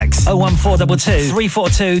01422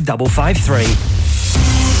 342 553.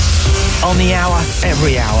 On the hour,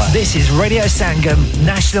 every hour. This is Radio Sangam,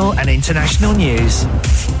 national and international news.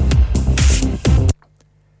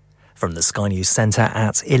 From the Sky News Centre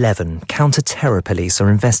at 11, counter-terror police are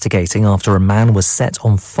investigating after a man was set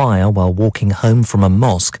on fire while walking home from a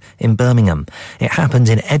mosque in Birmingham. It happened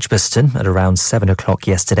in Edgbaston at around 7 o'clock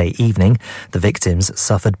yesterday evening. The victims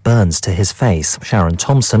suffered burns to his face. Sharon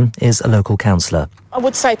Thompson is a local councillor. I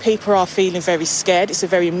would say people are feeling very scared. It's a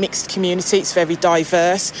very mixed community. It's very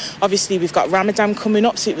diverse. Obviously, we've got Ramadan coming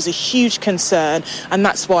up, so it was a huge concern, and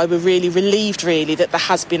that's why we're really relieved, that there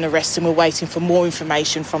has been arrests, and we're waiting for more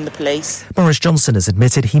information from the police. Boris Johnson has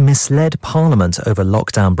admitted he misled Parliament over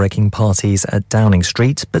lockdown-breaking parties at Downing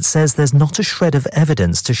Street, but says there's not a shred of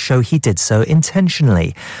evidence to show he did so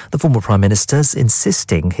intentionally. The former Prime Minister's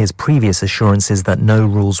insisting his previous assurances that no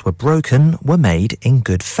rules were broken were made in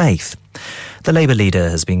good faith. The Labour leader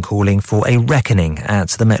has been calling for a reckoning at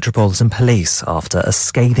the Metropolitan Police after a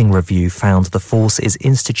scathing review found the force is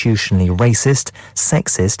institutionally racist,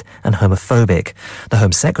 sexist and homophobic. The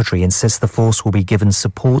Home Secretary insists the force will be given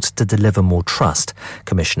support to deliver more trust.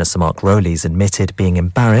 Commissioner Sir Mark Rowley's admitted being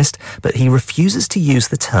embarrassed, but he refuses to use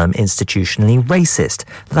the term institutionally racist.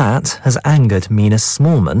 That has angered Mina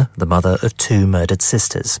Smallman, the mother of two murdered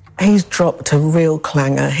sisters. He's dropped a real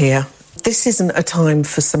clanger here. This isn't a time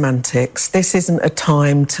for semantics. This isn't a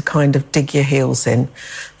time to kind of dig your heels in.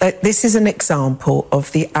 This is an example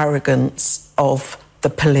of the arrogance of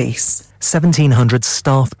the police. 1,700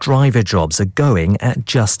 staff driver jobs are going at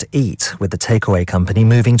Just Eat, with the takeaway company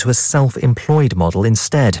moving to a self-employed model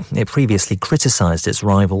instead. It previously criticised its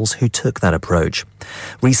rivals who took that approach.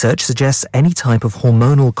 Research suggests any type of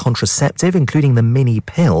hormonal contraceptive, including the mini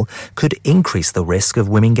pill, could increase the risk of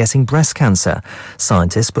women getting breast cancer.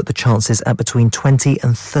 Scientists put the chances at between 20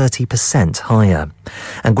 and 30% higher.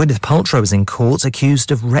 And Gwyneth Paltrow is in court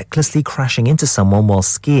accused of recklessly crashing into someone while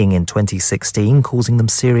skiing in 2016, causing them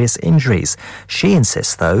serious injury. She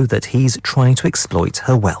insists, though, that he's trying to exploit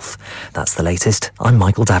her wealth. That's the latest. I'm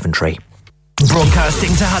Michael Daventry.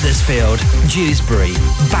 Broadcasting to Huddersfield, Dewsbury,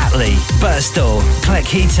 Batley, Birstall,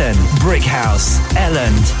 Cleckheaton, Brickhouse,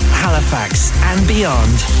 Elland, Halifax and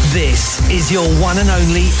beyond. This is your one and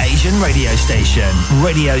only Asian radio station.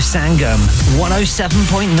 Radio Sangam,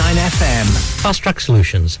 107.9 FM. Fast Track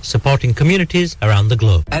Solutions, supporting communities around the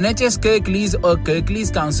globe. NHS Kirklees और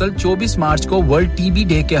Kirklees Council 24 मार्च को world TB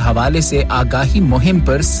day के हवाले से आगाही मुहिम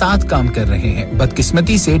पर साथ काम कर रहे हैं।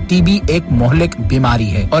 बदकिस्मती से टीबी एक मोहलिक बीमारी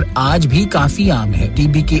है और आज भी काफी आम है।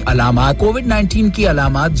 टीबी की अलामात कोविड-19 की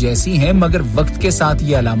अलामात जैसी हैं, मगर वक्त के साथ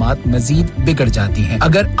ये अलामात मजीद बिगड़ जाती हैं।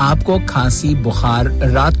 अगर आपको खांसी, बुखार,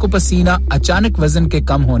 रात को पसीना, अचानक वजन के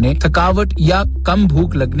कम होने, थकावट या कम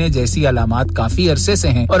भूख लगने जैसी अलामात काफी अरसे से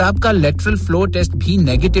हैं और आपका लेटरल फ्लो टेस्ट भी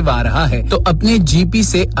नेगेटिव आ रहा है, तो अपने जीपी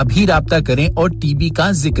से अभी राब्ता करें और टीबी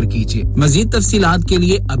का जिक्र कीजिए। मजीद तफसीलात के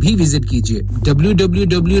लिए अभी विजिट कीजिए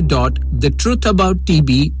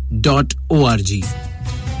www.thetruthabouttb.org।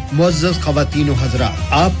 मुअज़्ज़ज़ ख़वातीन व हज़रात,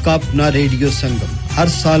 आपका अपना रेडियो संगम हर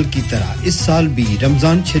साल की तरह इस साल भी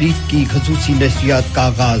रमजान शरीफ की ख़ुसूसी नशरियात का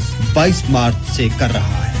आगाज़ 22 मार्च से कर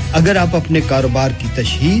रहा है। अगर आप अपने कारोबार की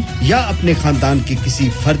तशहीर या अपने खानदान के किसी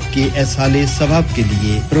फर्द के एहसाले सवाब के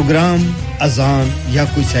लिए प्रोग्राम, अज़ान या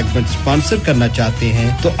कोई सेगमेंट स्पॉन्सर करना चाहते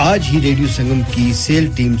हैं, तो आज ही रेडियो संगम की सेल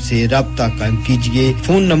टीम से राब्ता कायम कीजिए।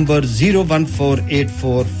 Phone number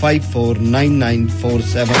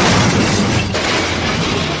 01484549947।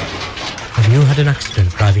 Have you had an accident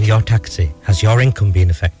driving your taxi? Has your income been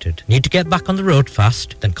affected? Need to get back on the road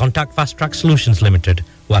fast? Then contact Fast Track Solutions Limited,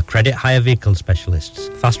 who are credit hire vehicle specialists.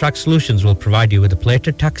 Fast Track Solutions will provide you with a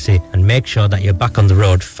plated taxi and make sure that you're back on the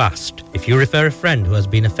road fast. If you refer a friend who has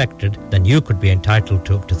been affected, then you could be entitled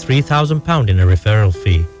to up to £3,000 in a referral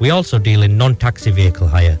fee. We also deal in non-taxi vehicle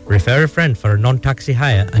hire. Refer a friend for a non-taxi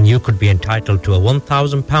hire and you could be entitled to a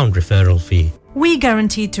 £1,000 referral fee. We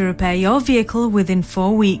guarantee to repair your vehicle within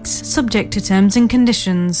 4 weeks, subject to terms and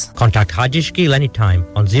conditions. Contact Haji Shkil anytime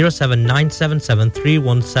on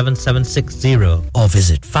 07977317760 or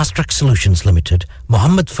visit Fast Track Solutions Limited,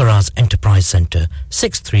 Mohammed Faraz Enterprise Centre,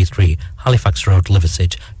 633 Halifax Road,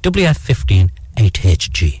 Liversedge, WF15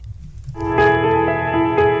 8HG.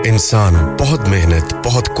 इंसान बहुत मेहनत,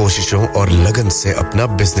 बहुत कोशिशों और लगन से अपना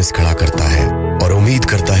business खड़ा करता है और उम्मीद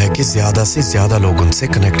करता है कि ज्यादा से ज्यादा लोग उनसे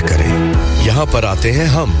कनेक्ट करें। यहाँ पर आते हैं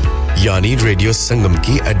हम, यानी रेडियो संगम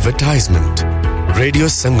की एडवर्टाइजमेंट। रेडियो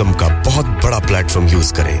संगम का बहुत बड़ा प्लेटफॉर्म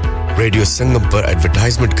यूज करें। रेडियो संगम पर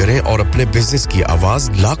एडवर्टाइजमेंट करें और अपने बिजनेस की आवाज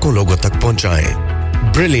लाखों लोगों तक पहुंचाएं।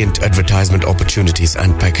 Brilliant advertisement opportunities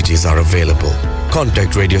and packages are available.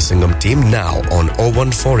 Contact Radio Sangam team now on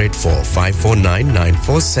 01484 549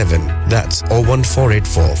 947. That's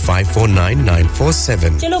 01484 549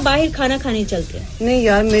 947. चलो बाहर खाना खाने चलते हैं। नहीं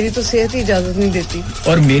यार मेरी तो सेहत ही इजाजत नहीं देती।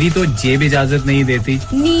 और मेरी तो जेब इजाजत नहीं देती।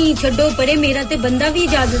 नहीं छोड़ो परे मेरा ते बंदा भी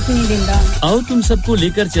इजाजत नहीं देता। आओ तुम सबको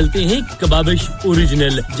लेकर चलते हैं कबाबिश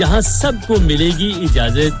ओरिजिनल, जहां सबको मिलेगी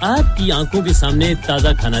इजाजत। आपकी आंखों के सामने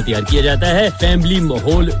ताजा खाना तैयार किया जाता है। फैमिली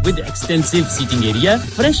माहौल with extensive seating area.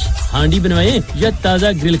 Fresh handi बनवाएं या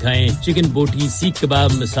ताजा ग्रिल खाएं। Chicken boti, seekh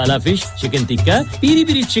kebab, masala fish, chicken tikka, peri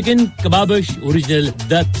peri chicken. Kababish original,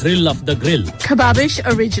 the thrill of the grill. Kababish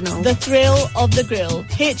Original, the thrill of the grill.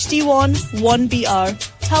 HD1 1BR.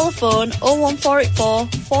 Telephone 01484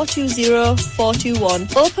 420 421.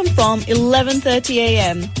 Open from 11:30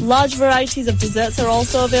 a.m. Large varieties of desserts are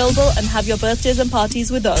also available, and have your birthdays and parties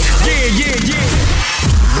with us. Yeah.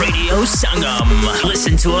 Radio Sangam.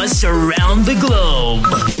 Listen to us around the globe.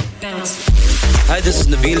 Hi, this is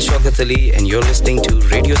Nabeel Shaukat Ali and you're listening to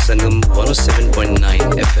Radio Sangam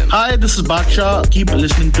 107.9 FM. Hi, this is Baksha. Keep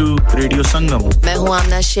listening to Radio Sangam. मैं हूँ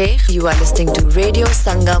आमना Sheikh. You are listening to Radio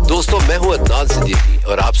Sangam. दोस्तों मैं हूँ अदनान सिद्दीकी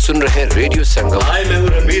और आप सुन रहे हैं Radio Sangam. Hi, मैं हूँ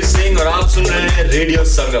रणबीर सिंह और आप सुन रहे हैं Radio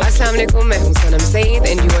Sangam. अस्सलाम वालेकुम, मैं हूँ सनम Saeed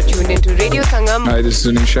and you are tuned into Radio Sangam. Hi, this is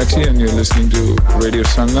Zunin Shakti and you're listening to Radio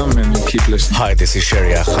Sangam and keep listening. Hi, this is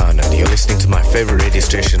Sharia Khan and you're listening to my favorite radio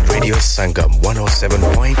station Radio Sangam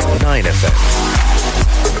 107.9 FM.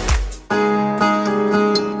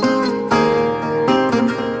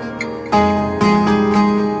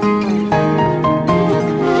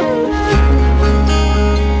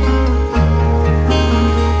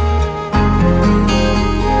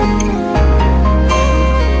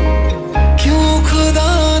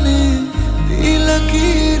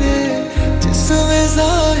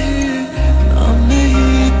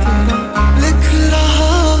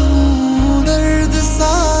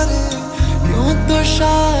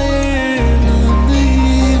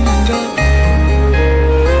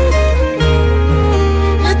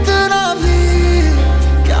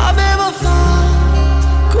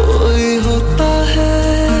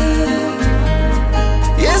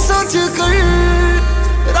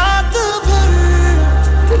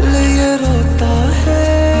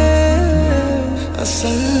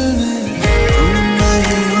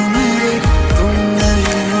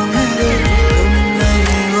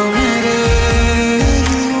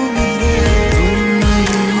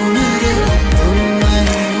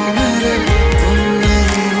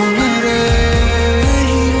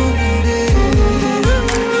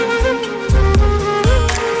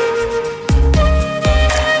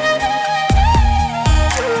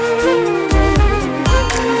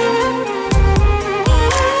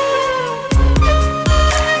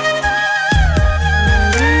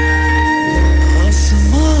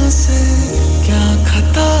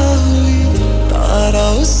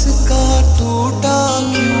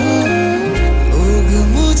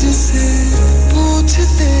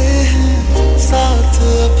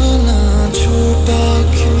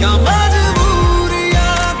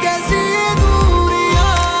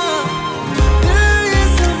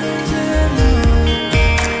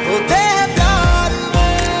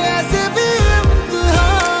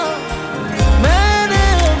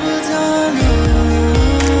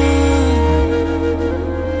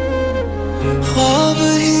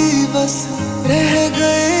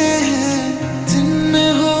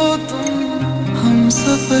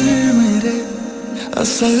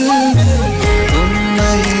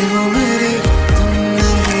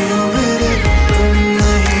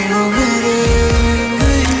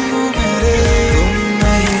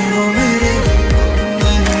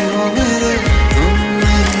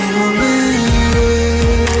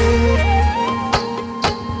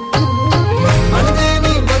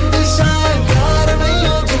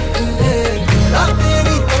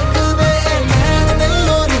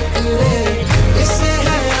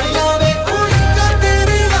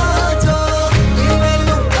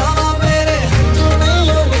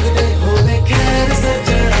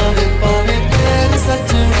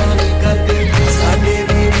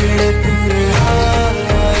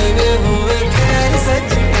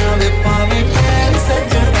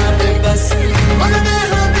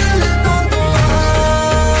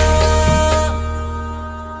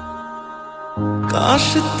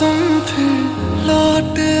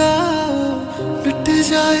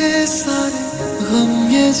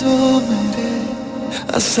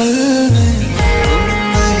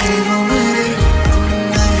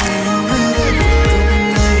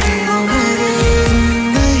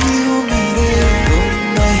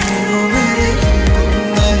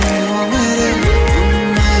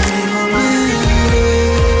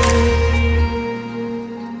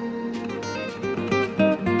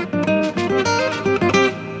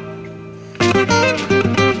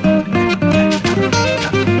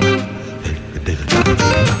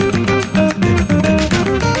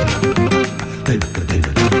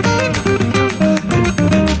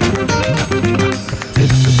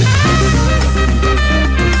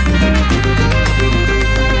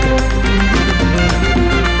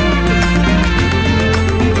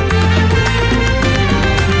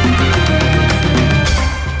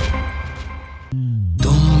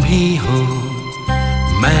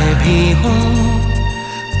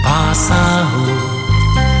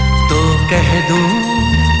 दूं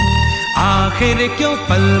आखिर क्यों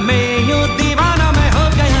पल में यूं दीवाना मैं हो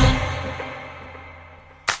गया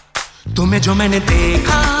तुम्हें जो मैंने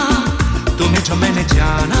देखा तुम्हें जो मैंने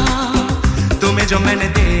जाना तुम्हें जो मैंने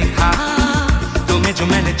देखा तुम्हें जो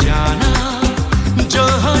मैंने जाना जो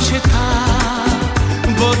होश था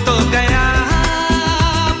वो तो गया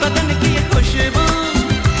बदन की खुशबू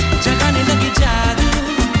जगाने लगी जादू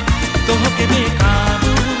तो होके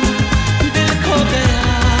बेकाबू दिल खो गया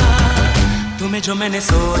तुम्हें जो मैंने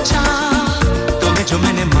सोचा तुम्हें जो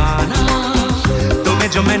मैंने माना तुम्हें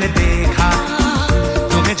जो मैंने देखा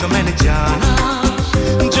तुम्हें जो मैंने जाना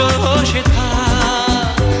जो होश था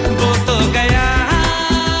वो तो गया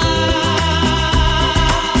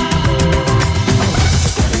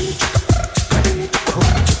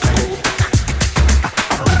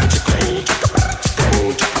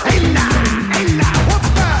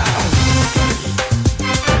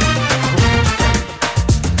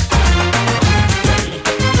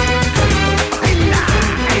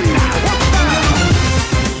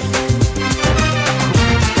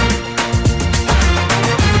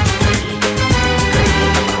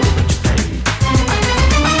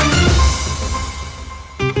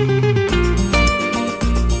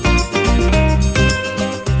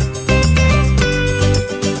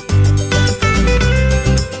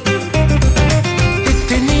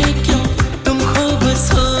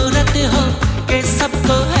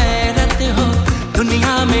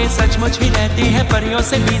मुझे रहती है परियों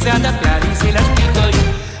से भी ज्यादा प्यारी सी लगती कोई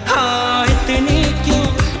हाँ इतनी क्यों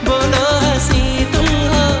बोलो हंसी तुम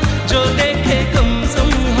हो जो देखे तुम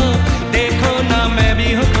हो देखो ना मैं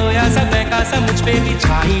भी हूँ खोया सा बहका सा मुझ पे भी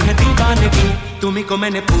छाई है दीवानगी तुम्हीं को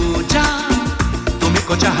मैंने पूछा तुम्हीं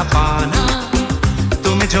को चाहा पाना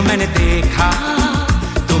तुम्हें जो मैंने देखा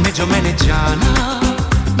तुम्हें जो मैंने जाना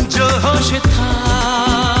जो होश था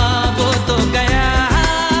वो तो गया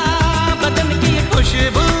बदन की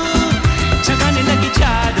खुशबू जगाने लगी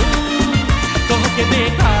जादू तो होके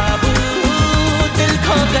बेकाबू दिल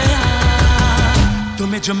खो गया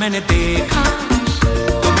तुम्हें जो मैंने देखा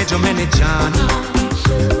तुम्हें जो मैंने जाना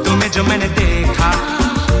तुम्हें जो मैंने देखा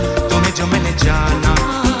तुम्हें जो मैंने जाना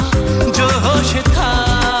जो होश था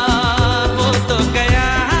वो तो गया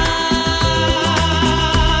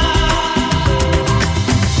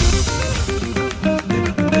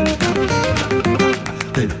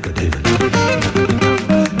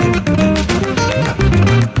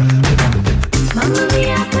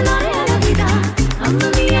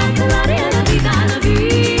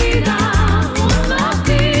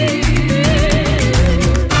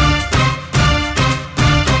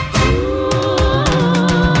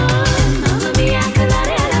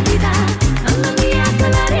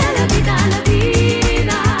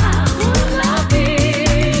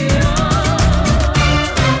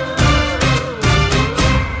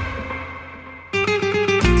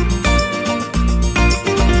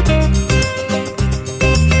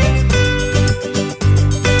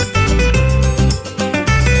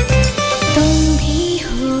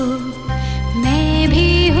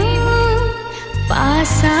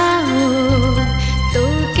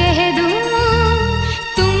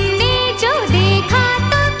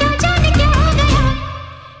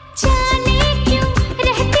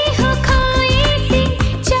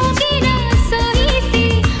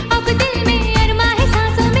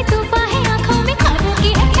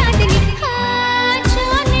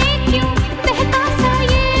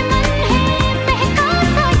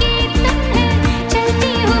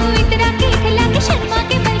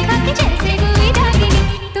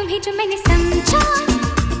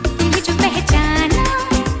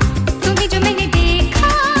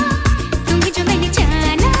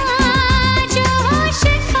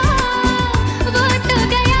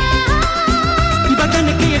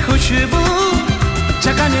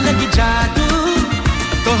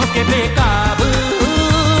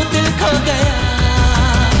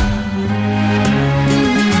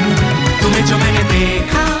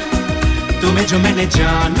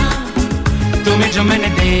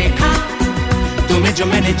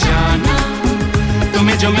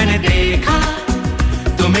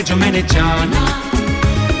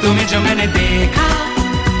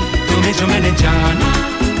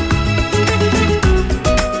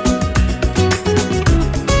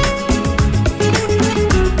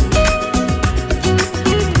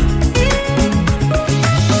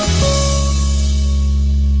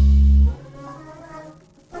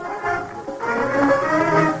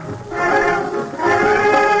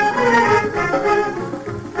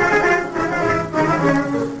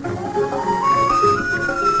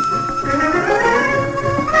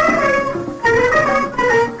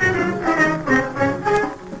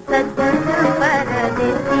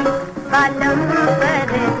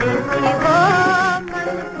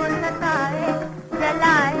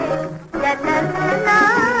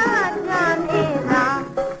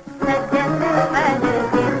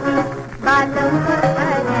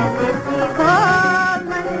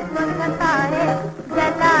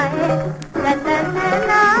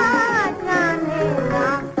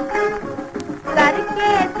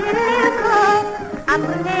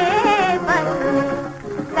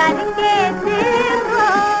करके दिल को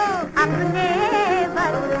अपने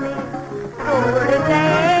बस में तोड़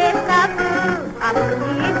गए सब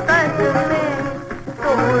अपनी कदमें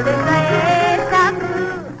तोड़ गए सब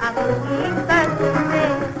अपनी कदमें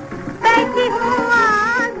बैठी हूँ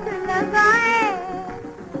आस लगाए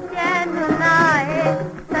चैन ना आए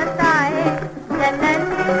सताए जलन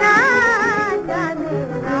ना जाने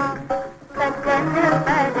ना सजन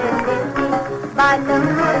पर देती बालों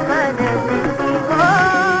पर देती वो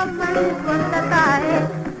मन को सताए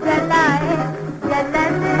जलाए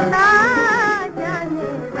जलन ना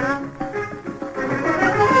जाने ना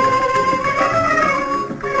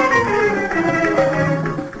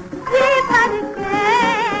ये भर के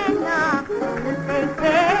ना उनसे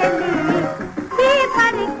खेली ये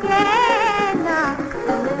भर के ना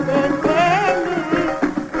उनसे खेली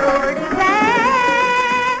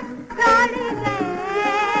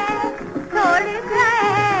छोड़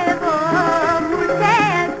गए वो मुझे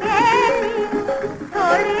अकेली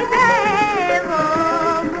छोड़ गए वो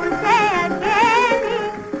मुझे अकेली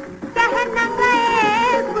कह न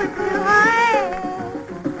गए कुछ है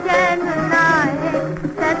चैन ना है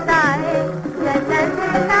सताए जलन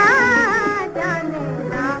ना जाने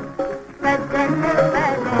ना सजन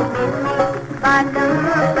पर देती बालों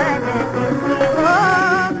पर देती वो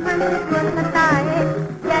मन को सताए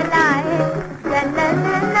जलाए जलन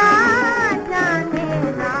ना जाने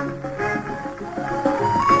ना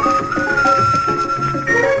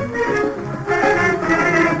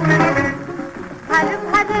भर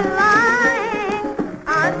भर आए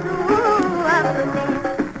आंसू अपने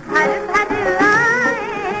भर भर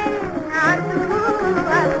आए आंसू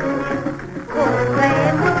अपने खो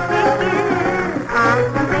गए मुश्किल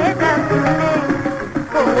आँख में रखने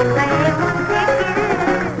खो गए मुश्किल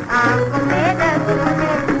आँख में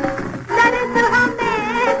रखने दर्द हमें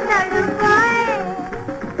तड़पाए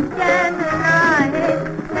चैन ना है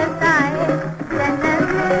सताए जलन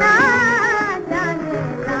ना जाने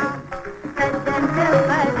ना सजन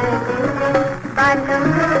पर देते बालों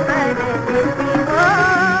पर देती वो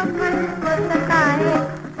मन को सताए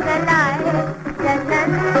जलाए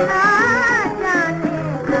जलन ना जाने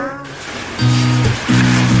ना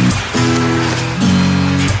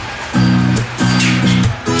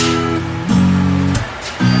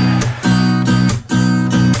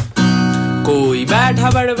कोई बैठा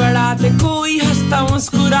बड़बड़ाते कोई हंसता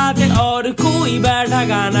मुस्कुराते और कोई बैठा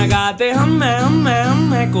गाना गाते हम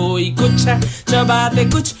है कोई कुछ है चबाते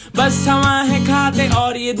कुछ बस हवा है खाते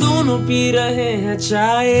और ये दोनों पी रहे हैं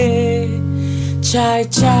चाय चाय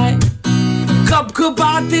चाय कब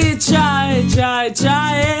खपाते चाय चाय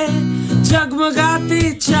चाय जगमगाते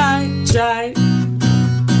चाय चाय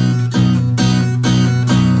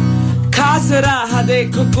खास रहा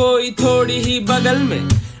देखो कोई थोड़ी ही बगल में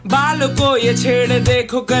बाल को ये छेड़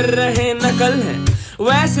देखो कर रहे नकल है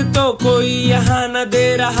वैसे तो कोई यहाँ न दे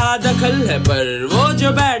रहा दखल है पर वो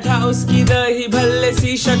जो बैठा उसकी दही भल्ले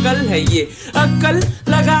सी शक्ल है ये अक्ल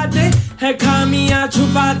लगाते है खामियां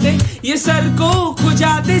छुपाते ये सर को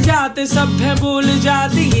खुजाते जाते सब है भूल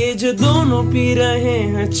जाते ये जो दोनों पी रहे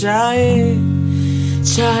हैं चाय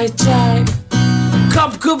चाय चाय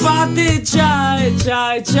कब खपाते चाय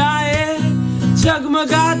चाय चाय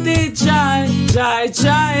जगमगाते चाय चाय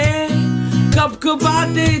चाय कब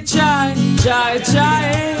खपाते चाय चाय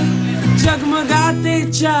चाय जगमगाते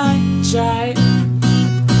चाय चाय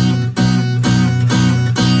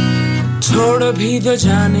छोड़ भी दो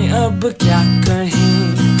जाने अब क्या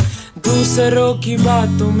कहें दूसरों की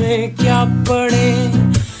बातों में क्या पड़े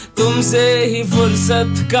तुमसे ही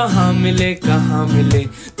फुर्सत कहाँ मिले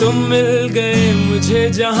तुम मिल गए मुझे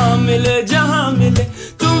जहाँ मिले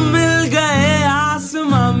तुम मिल गए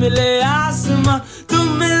आसमां मिले आसमां तुम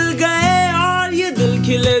मिल गए और ये दिल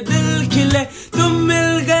खिले तुम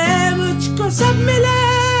मिल गए मुझको सब मिले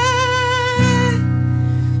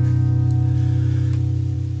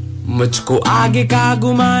मुझको आगे का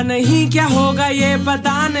गुमा नहीं क्या होगा ये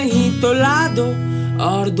पता नहीं तो ला दो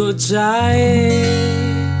और दो चाय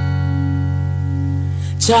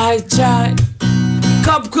चाय चाय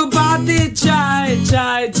कब खपाते चाय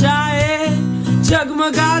चाय चाय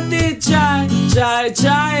जगमगाते चाय चाय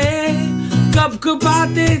चाय कब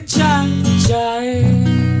खपाते चाय चाय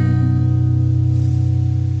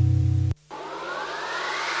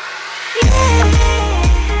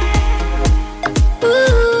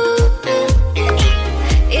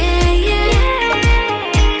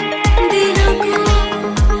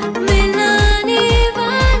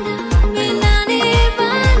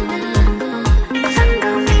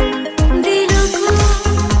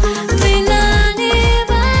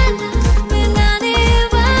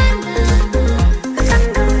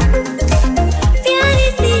प्यारी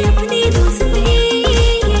सी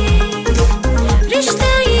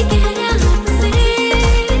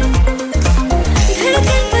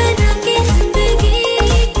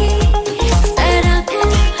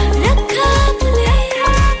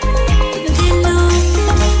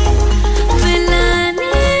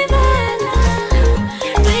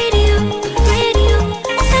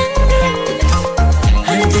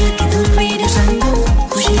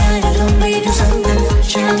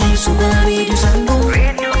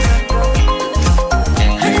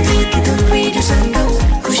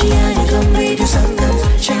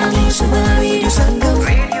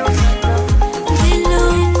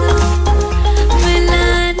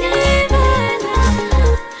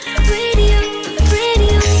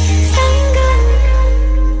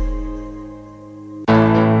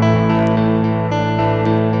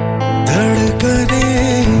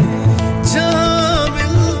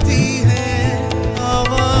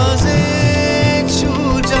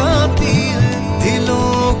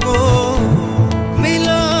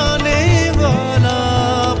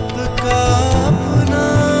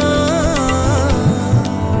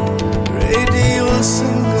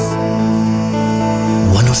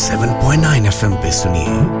FM पे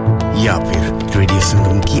सुनिए या फिर रेडियो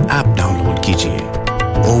संगम की ऐप डाउनलोड कीजिए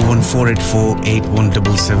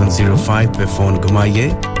 01484817705 पे फोन घुमाइए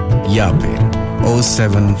या फिर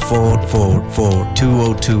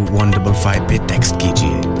 07444202155 पे टेक्स्ट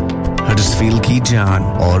कीजिए हडर्सफील्ड की जान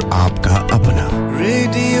और आपका अपना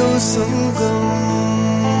radio Sangam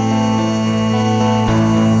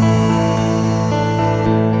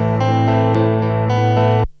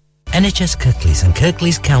NHS Kirklees and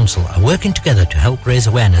Kirklees Council are working together to help raise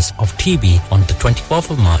awareness of TB on the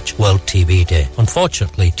 24th of March, World TB Day.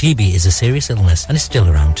 Unfortunately, TB is a serious illness and is still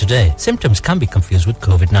around today. Symptoms can be confused with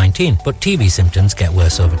COVID-19, but TB symptoms get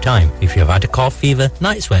worse over time. If you have had a cough, fever,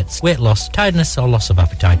 night sweats, weight loss, tiredness or loss of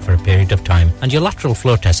appetite for a period of time, and your lateral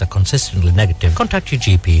flow tests are consistently negative, contact your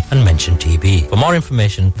GP and mention TB. For more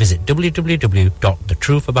information, visit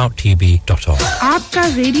www.thetruthabouttb.org. आपका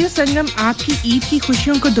radio संगम आपकी ईद की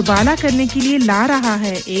खुशियों को दोबारा करने के लिए ला रहा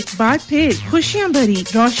है एक बार फिर खुशियां भरी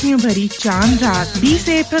रोशनियों भरी चांद रात 20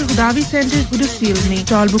 अप्रैल गुदावी सेंटर हुडर्सफील्ड में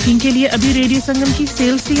टॉल बुकिंग के लिए अभी रेडियो संगम की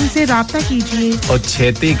सेल्स टीम से राब्ता कीजिए और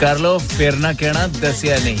छेती कर लो फिर ना कहना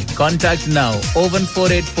दसिया नहीं कांटेक्ट नाउ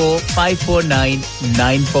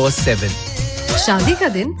 01484549947 शादी का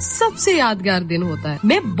दिन सबसे यादगार दिन होता है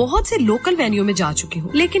मैं बहुत से लोकल वेन्यू में जा चुकी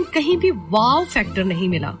हूँ लेकिन कहीं भी वाव फैक्टर नहीं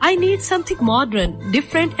मिला I need something modern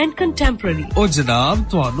different and contemporary ओ जनाब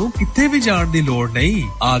ਤੁਹਾਨੂੰ ਕਿੱਥੇ ਵੀ ਜਾਣ ਦੀ ਲੋੜ ਨਹੀਂ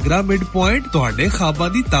ਆਗਰਾ ਮਿਡ ਪੁਆਇੰਟ ਤੁਹਾਡੇ ਖਾਬਾਂ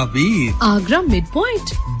ਦੀ ਤਾਬੀਰ आगरा मिड पॉइंट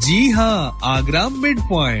जी हाँ आगरा मिड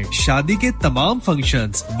पॉइंट शादी के तमाम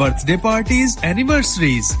functions birthday parties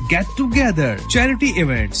anniversaries get together charity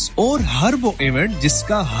events और हर वो इवेंट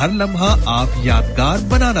जिसका हर लम्हा आप यादगार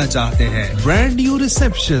बनाना चाहते हैं brand new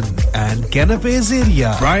reception and canapes area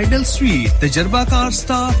bridal suite तजर्बाकार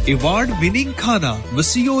staff award winning खाना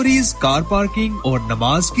वसीओरीज कार पार्किंग और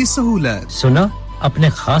नमाज की सहूलत सुना अपने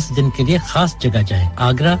खास दिन के लिए खास जगह जाएं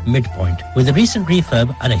Agra Midpoint with a recent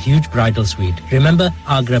refurb and a huge bridal suite remember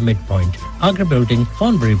Agra Midpoint Agra Building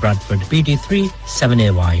Thornbury Bradford BD3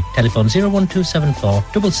 7AY telephone 01274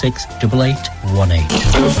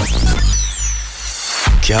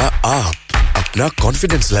 668818 क्या आप अपना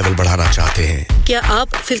कॉन्फिडेंस लेवल बढ़ाना चाहते हैं क्या आप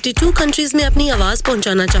 52 कंट्रीज में अपनी आवाज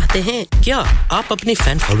पहुंचाना चाहते हैं क्या आप अपनी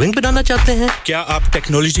फैन फॉलोइंग बनाना चाहते हैं क्या आप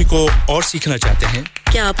टेक्नोलॉजी को और सीखना चाहते हैं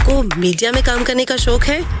क्या आपको मीडिया में काम करने का शौक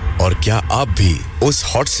है और क्या आप भी उस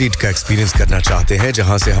हॉट सीट का एक्सपीरियंस करना चाहते हैं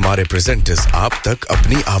जहां से हमारे प्रेजेंटर्स आप तक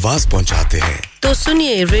अपनी आवाज पहुंचाते हैं तो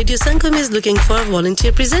सुनिए radio Sangam is looking for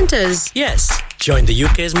volunteer presenters yes join the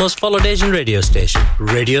UK's most followed Asian radio station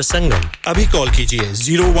Radio Sangam abhi call kijiye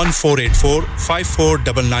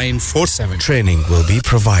 01484549947 training will be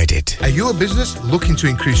provided are you a business looking to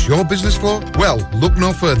increase your business flow well look no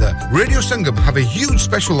further Radio Sangam have a huge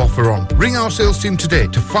special offer on ring our sales team today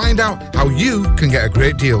to find out how you can get a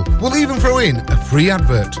great deal we'll even throw in a free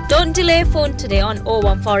advert don't delay phone today on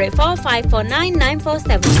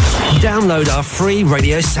 01484549947 download our free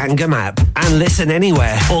Radio Sangam app and listen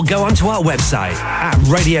anywhere or go onto our website at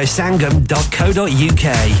radiosangam.co.uk.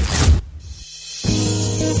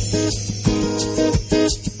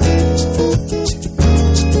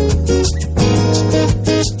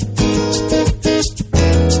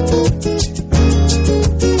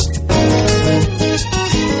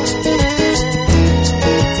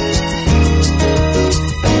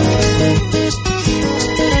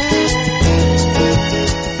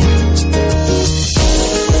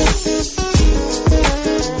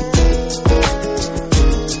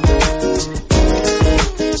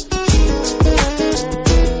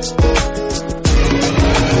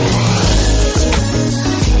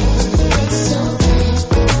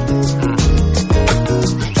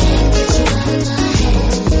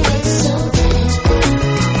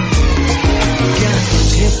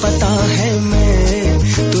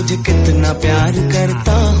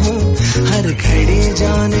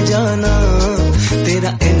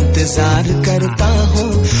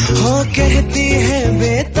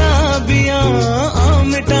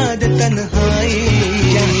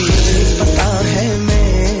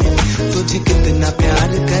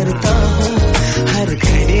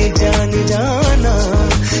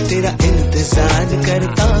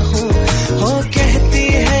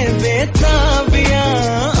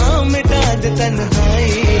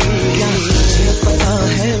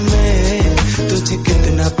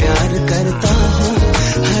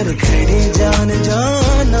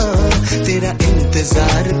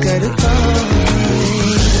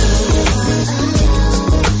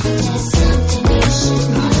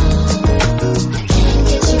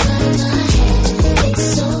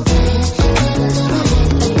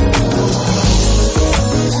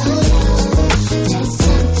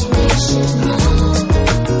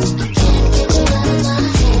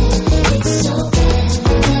 So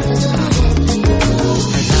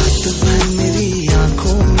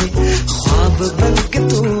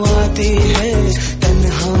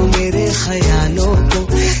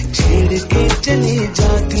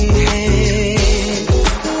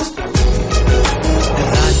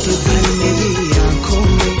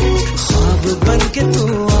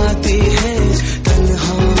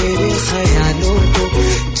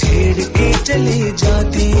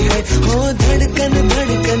हो धड़कन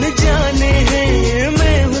धड़कन जाने है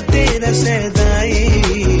मैं हूँ तेरा सदाई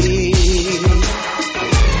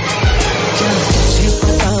क्या तुझे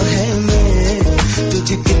पता है मैं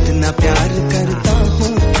तुझे कितना प्यार करता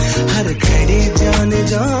हूँ हर घड़ी जाने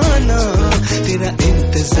जाना तेरा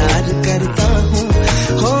इंतजार करता हूँ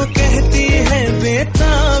हो कहती है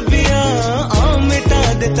बेताबिया आओ मिटा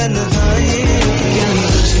दे तन्हाई क्या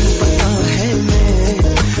तुझे पता है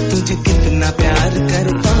मैं तुझे कितना प्यार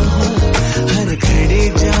करता हूँ हर घड़ी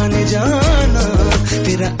जाने जाना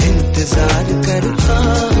तेरा इंतजार करता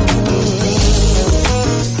हूँ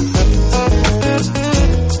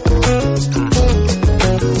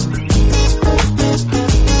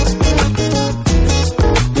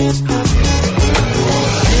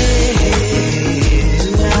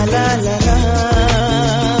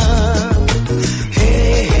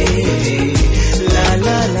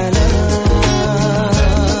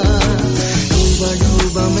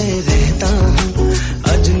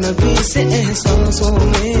से एहसासों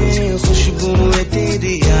में खुशबुएं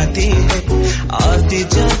तेरी आती है आती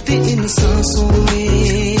जाती इन सांसों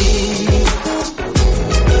में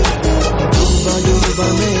डूबा डूबा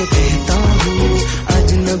मैं रहता हूँ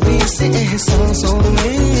अजनबी से एहसासों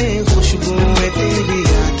में खुशबुएं तेरी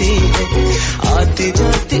आती है आती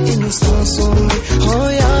जाती इन सांसों में हो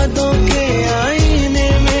यादों के आईने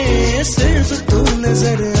में सिर्फ तू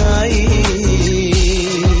नजर आई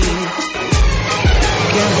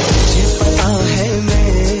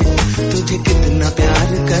कितना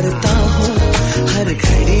प्यार करता हूँ हर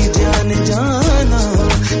घड़ी जाने जाना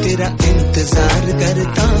तेरा इंतजार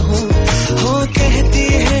करता हूँ हो कहती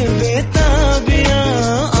है बेताबिया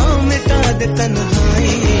आओ मिटा दे तन्हाई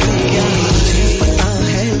क्या मुझे पता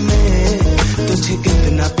है मैं तुझे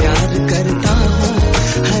कितना प्यार करता हूँ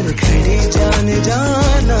हर घड़ी जाने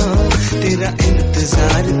जाना तेरा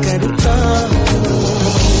इंतजार करता हूँ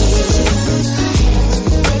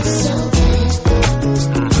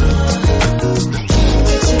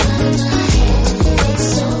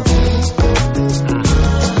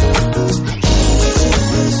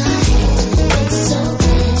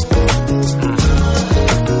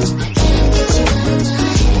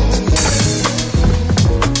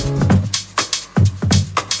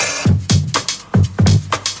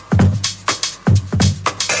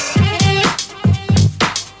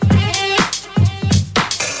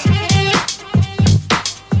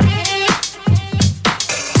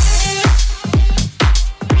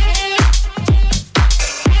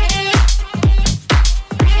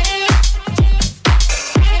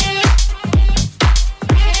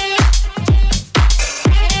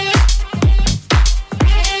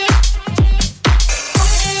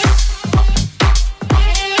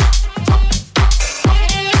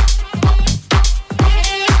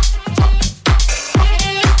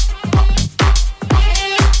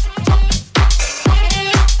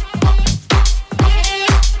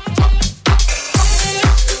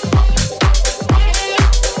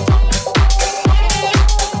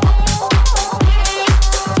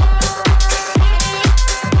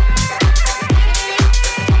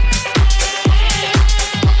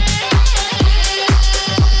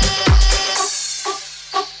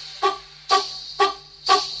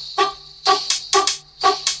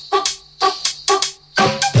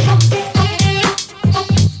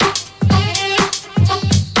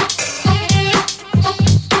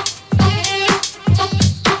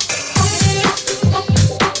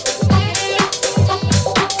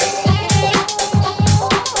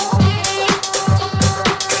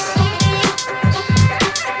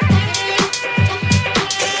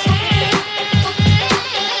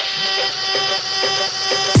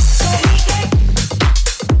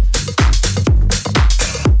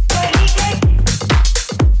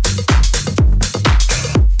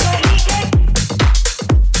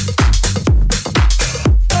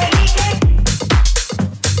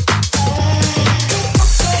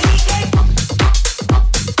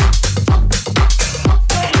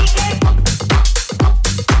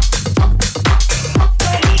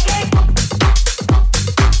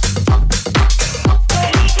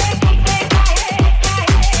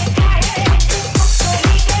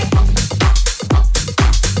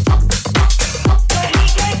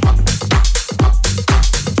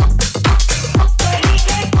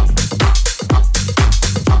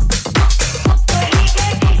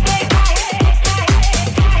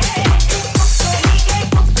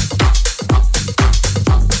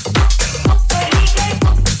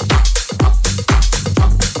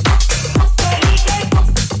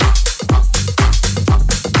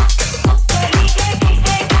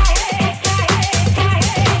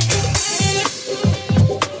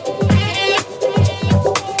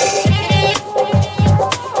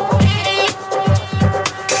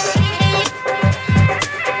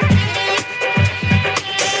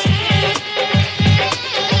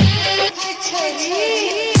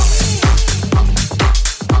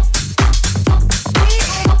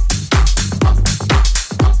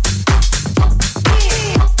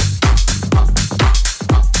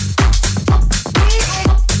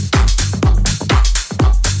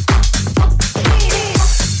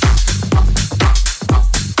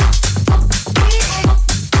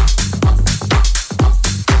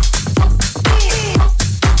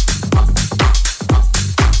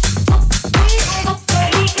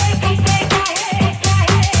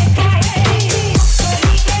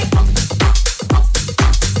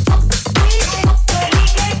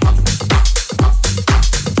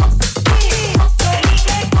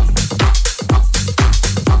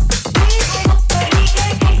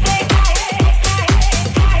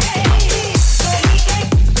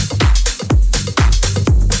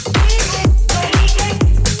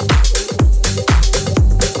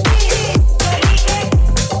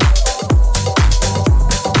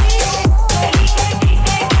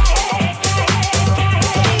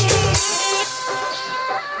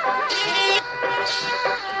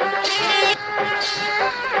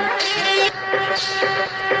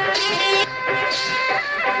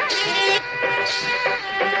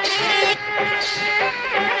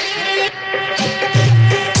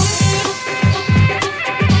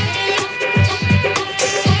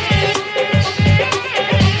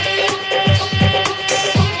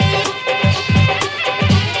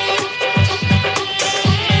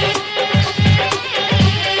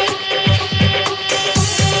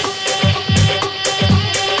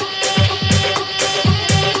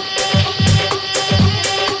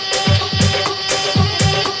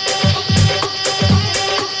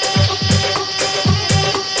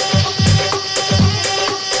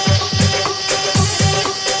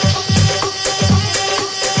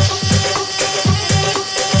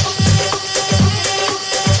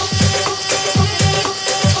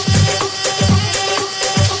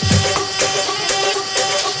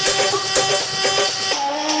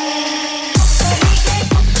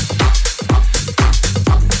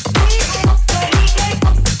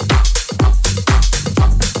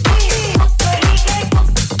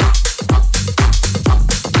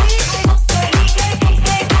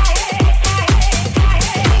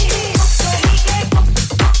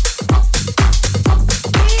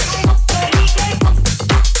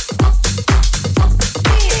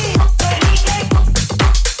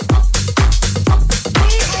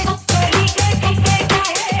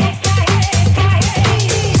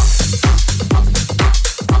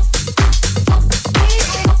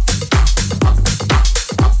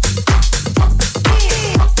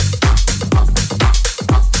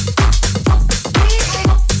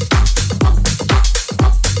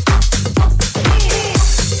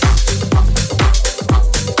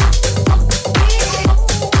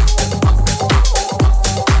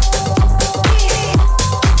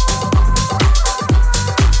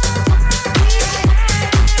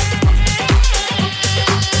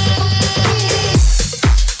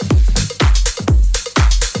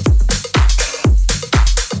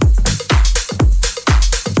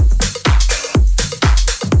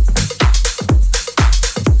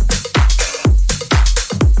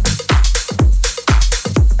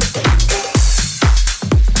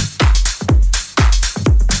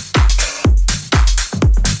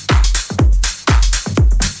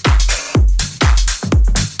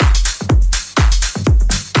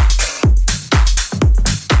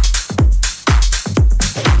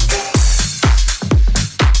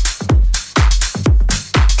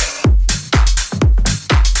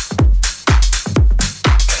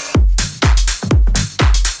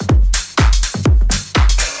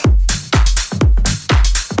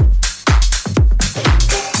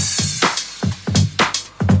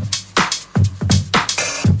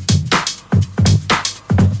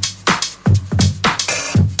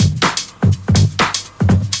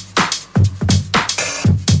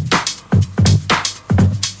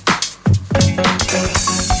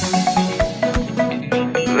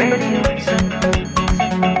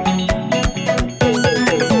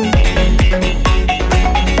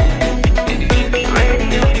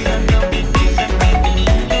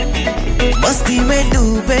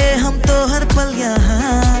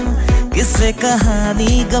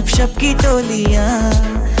कहानी गपशप की टोलियां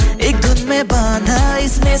एक धुन में बांधा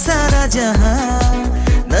इसने सारा जहां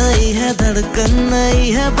नई है धड़कन नई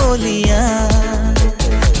है बोलियां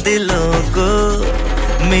दिलों को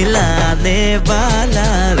मिलाने वाला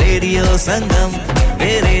रेडियो संगम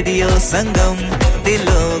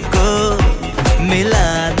दिलों को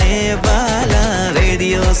मिलाने वाला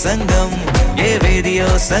रेडियो संगम ये रेडियो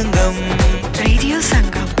संगम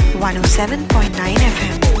 107.9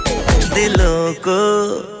 FM दिलों को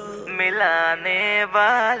मिलाने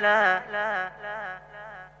वाला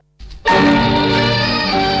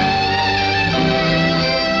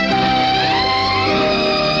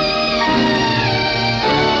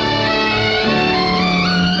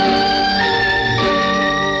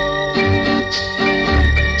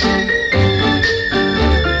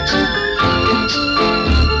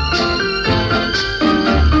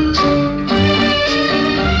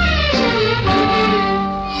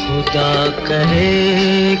खुदा करे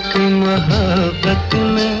कि मोहब्बत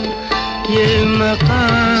में ये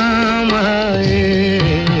मकाम आए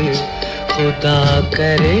खुदा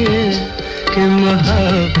करे कि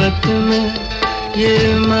मोहब्बत में ये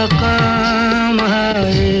मकाम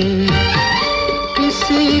आए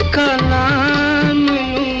किसी का नाम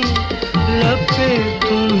लब पे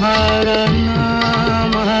तुम्हारा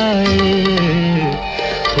नाम आए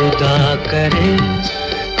खुदा करे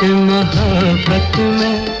कि मोहब्बत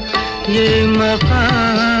में ये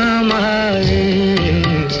मकाम आए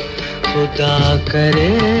खुदा करे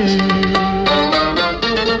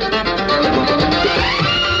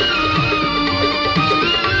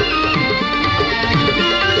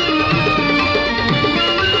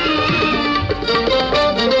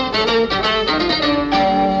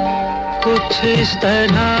किस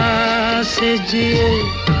तरह से जिए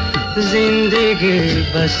जिंदगी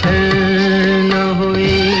बसर न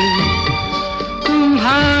हुई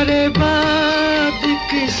तुम्हारे बाद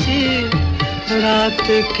किसी रात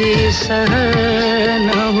की सहर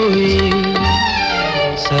न हुई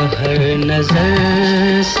सहर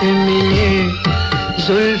नजर से मिले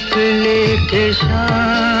जुल्फ लेके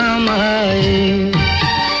शाम आए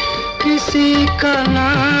किसी का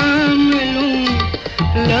नाम लूं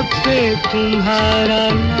लब पे तुम्हारा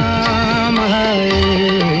नाम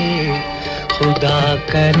आए खुदा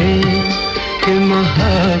करे कि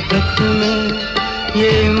मोहब्बत में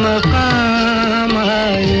ये मकाम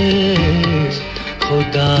आए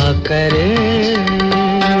खुदा करे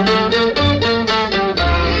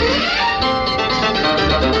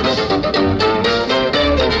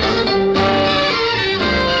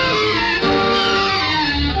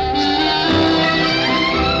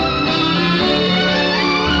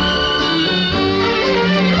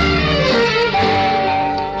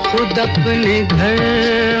खुद अपने घर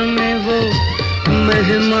में वो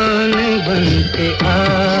मेहमान बन के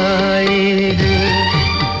आए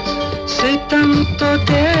हैं सितम तो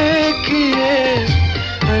देखिए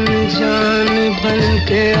अनजान बन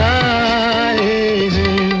के आए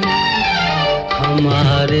हैं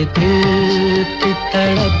हमारे दिल की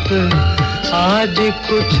तड़प आज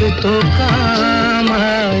कुछ तो काम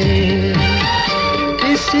आए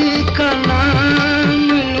किसी का नाम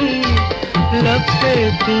लब पे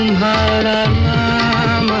तुम्हारा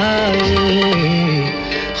नाम आए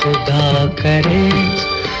खुदा करे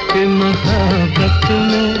कि मोहब्बत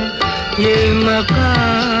में ये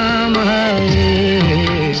मकाम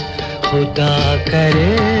आए खुदा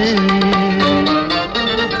करे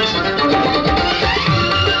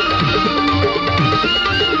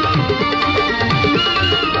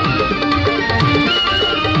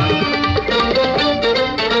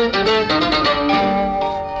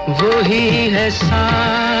वही है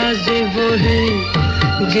साज वही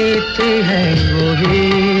गीत है वही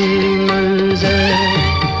मंजर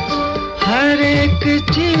हर एक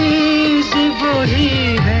चीज वही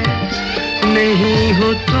है नहीं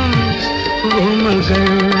हो तुम वो मगर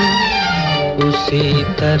उसी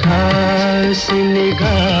तरह से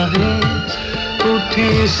निगाहें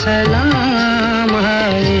उठे सलाम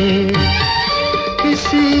आए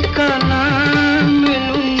किसी का नाम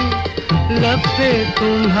लब पे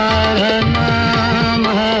तुम्हारा नाम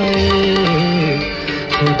आए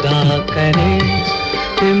खुदा करे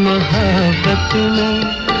कि मोहब्बत में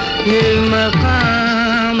ये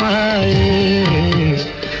मकाम आए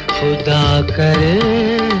खुदा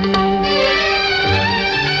करे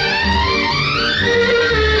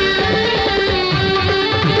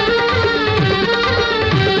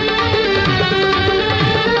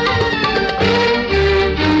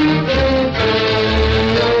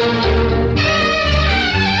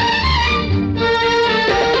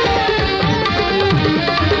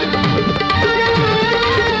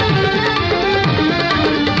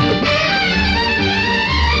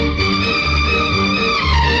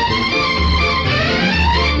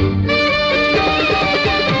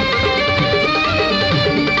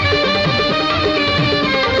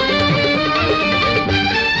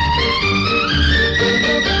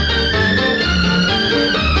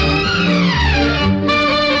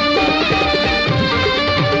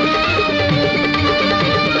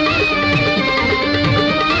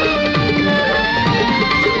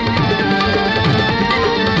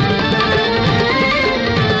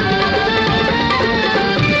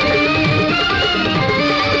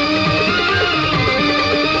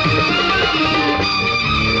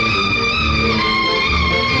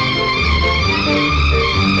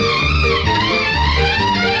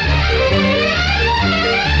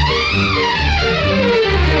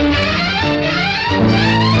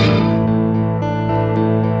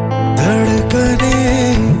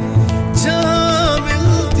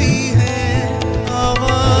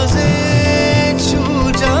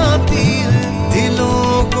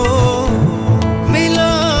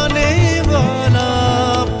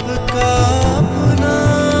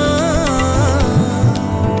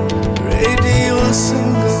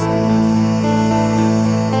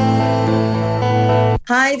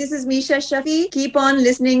Hi, this is Misha Shafi. Keep on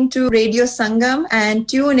listening to Radio Sangam and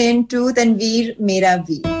tune in to Tanveer Mera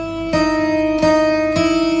Veer.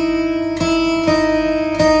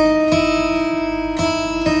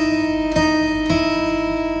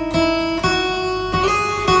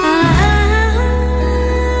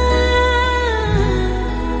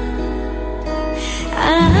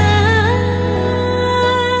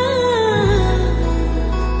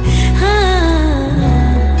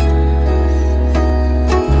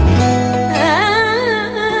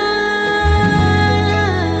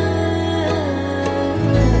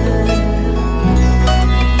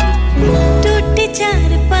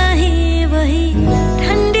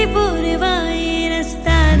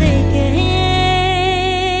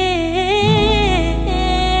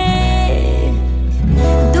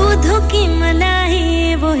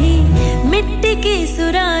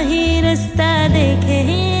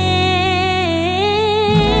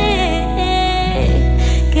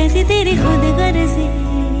 कैसी तेरी खुद गर्जी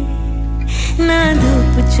ना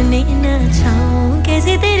धूप चुने ना छाऊं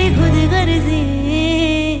कैसी तेरी खुद गर्जी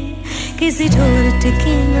किसी छोर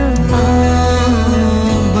टिके ना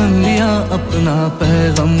बन लिया अपना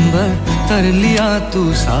पैगंबर कर लिया तू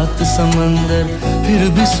सात समंदर फिर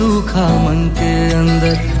भी सूखा मन के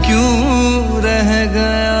अंदर क्यों रह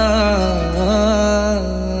गया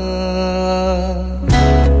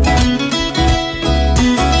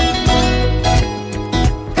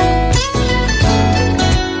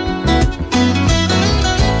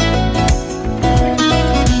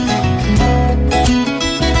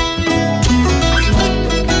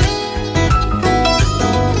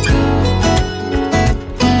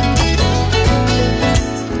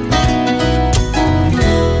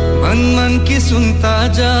सुनता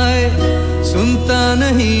जाए सुनता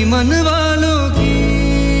नहीं मन वालों की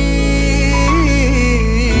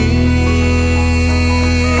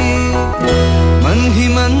मन ही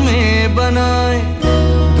मन में बनाए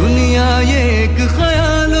दुनिया ये एक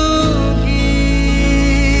ख्यालों की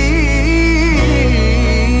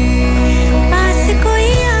पास कोई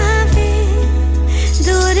आवे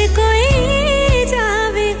दूर कोई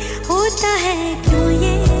जावे होता है क्यों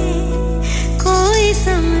ये कोई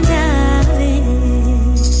समझा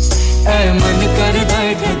ऐ मन करदा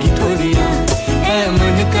है ठगी थोड़िया ऐ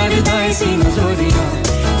मन करदा है सीना जोरिया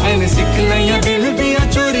ऐने सिख लिया दिल दिया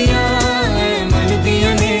चोरिया ऐ मन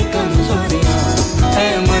दिया ने कमजोरिया ऐ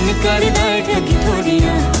मन करदा है ठगी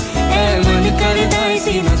थोड़िया ऐ मन करदा है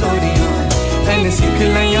सीना जोरिया ऐने सिख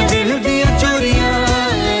लिया दिल दिया चोरिया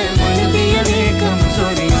ऐ मन दिया ने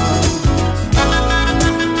कमजोरिया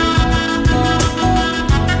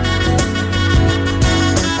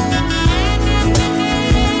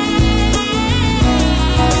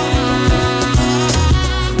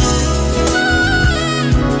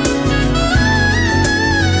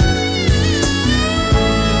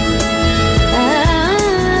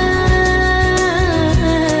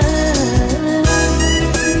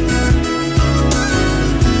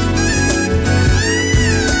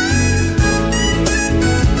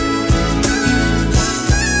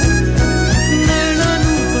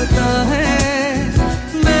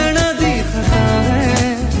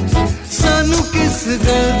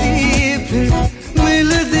गलती फिर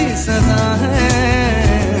मिलदी सजा है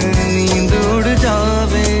नींद उड़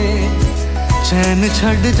जावे चैन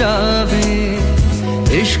छड़ जावे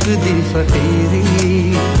इश्क दी फकीरी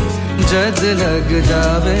जद लग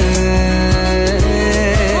जावे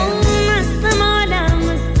मस्त मौला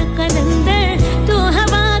मस्त कलंदर तू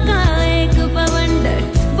हवा का एक बवंडर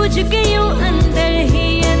बुझ के यूं अंदर ही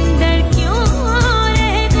अंदर क्यों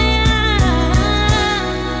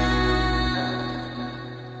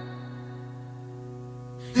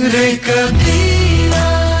रे कबीरा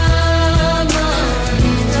मान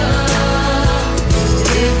जा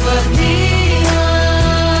रे फकीरा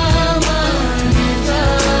मान जा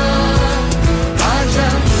आजा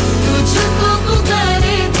तुझको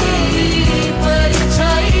पुकारे तेरी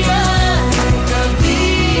परछाइयां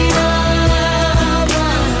कबीरा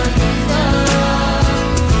मान जा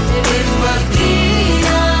रे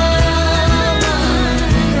फकीरा मान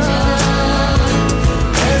जा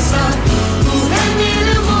ऐसा तू है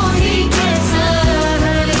मेरा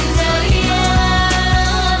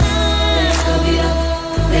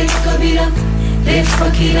Re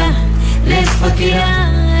fakira, re fakira,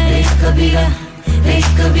 re kabira, re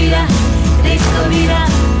kabira, re kabira,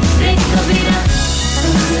 re kabira.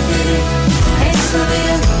 Samjh tere, hai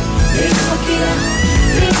savira, re fakira,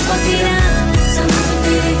 re fakira. Samjh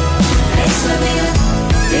tere, hai savira,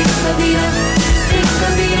 re kabira, re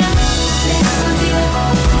kabira, re kabira,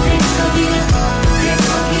 re kabira, re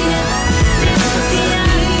fakira, re fakira.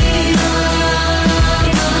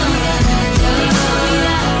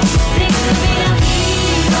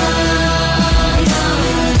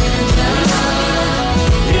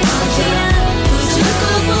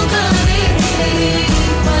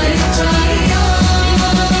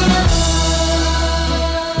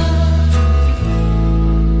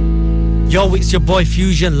 Yo, it's your boy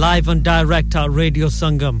Fusion live and direct at Radio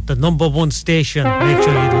Sangam, the #1 station. Make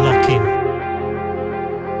sure you lock in.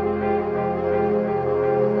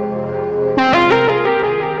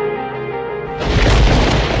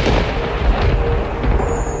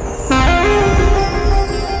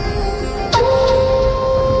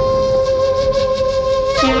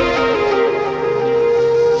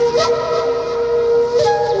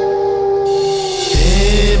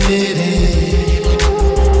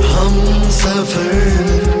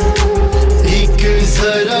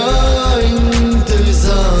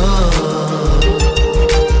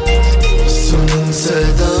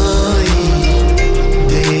 सदाई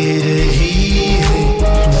दे रही है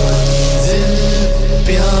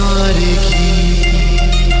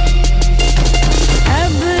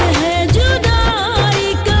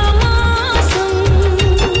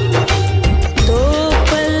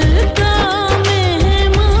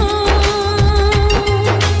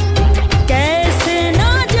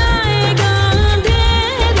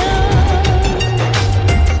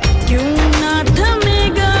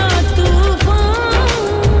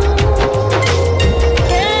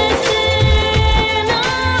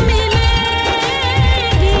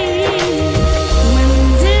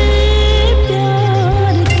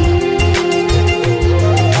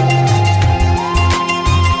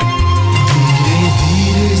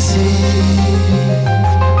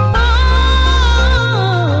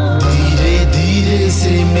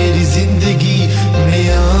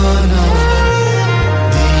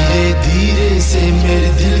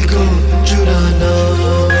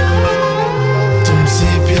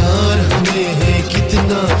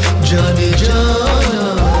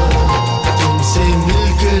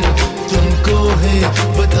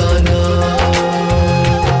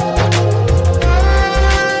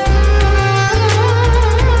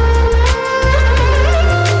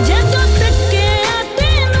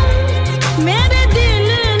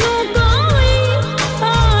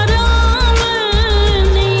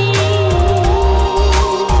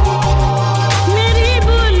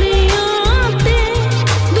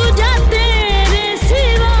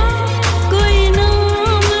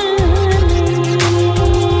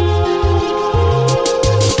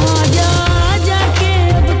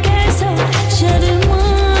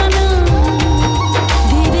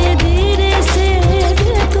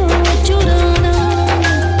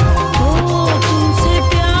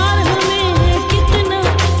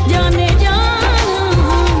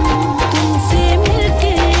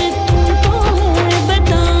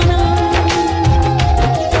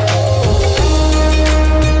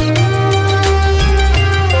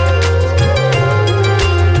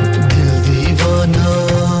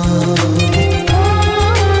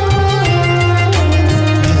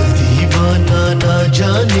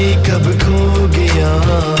जाने कब खो गया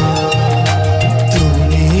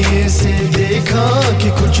तूने से देखा कि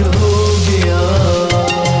कुछ हो गया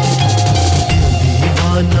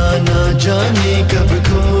दीवाना ना जाने कब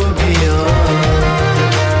खो गया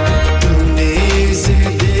तूने से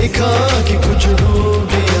देखा कि कुछ हो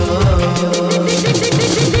गया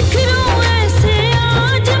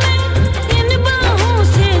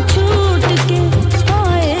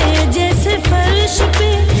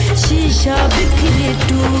शीशा बिखरे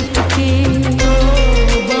टूट के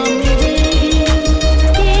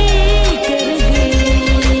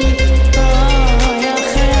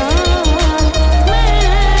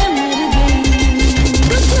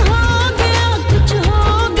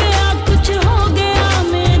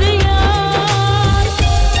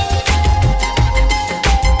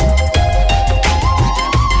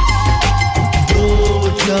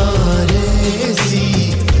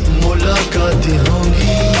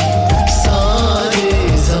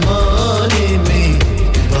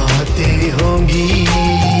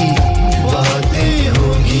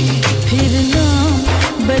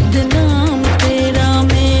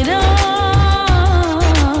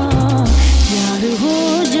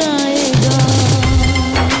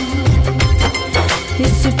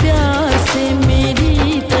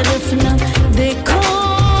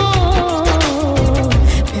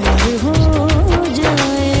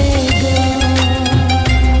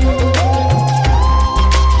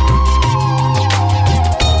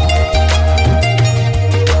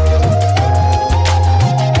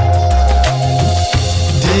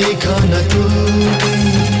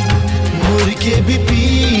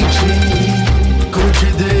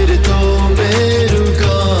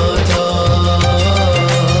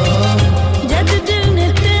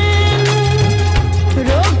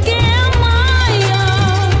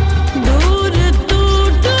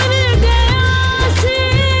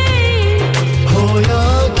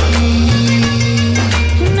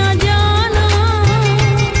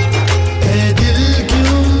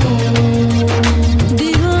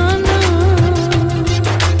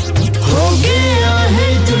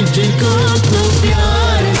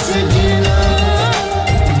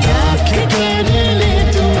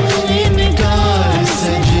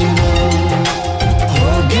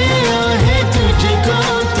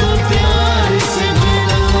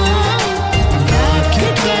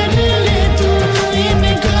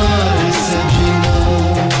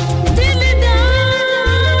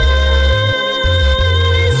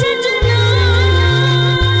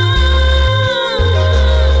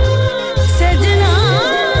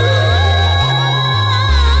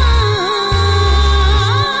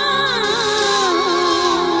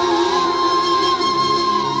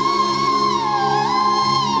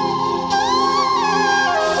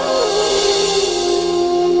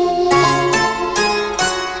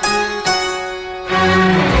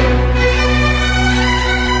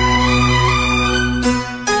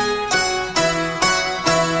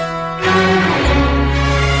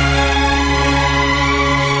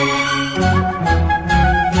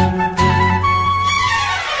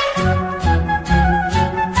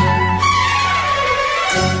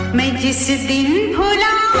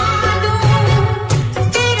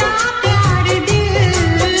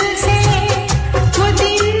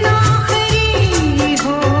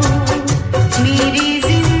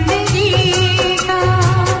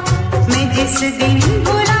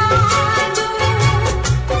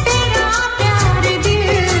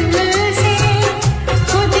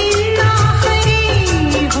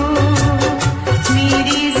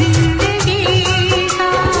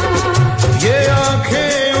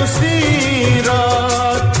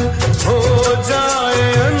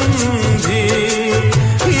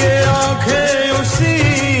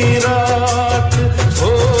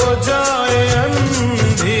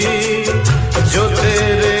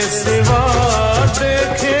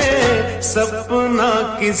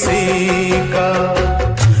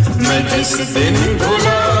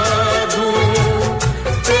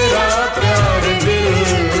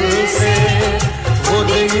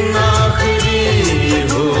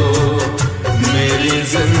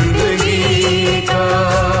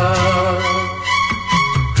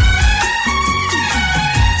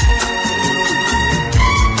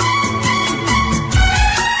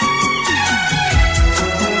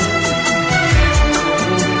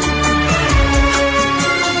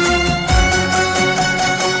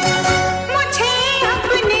मुझे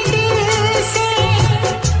अपने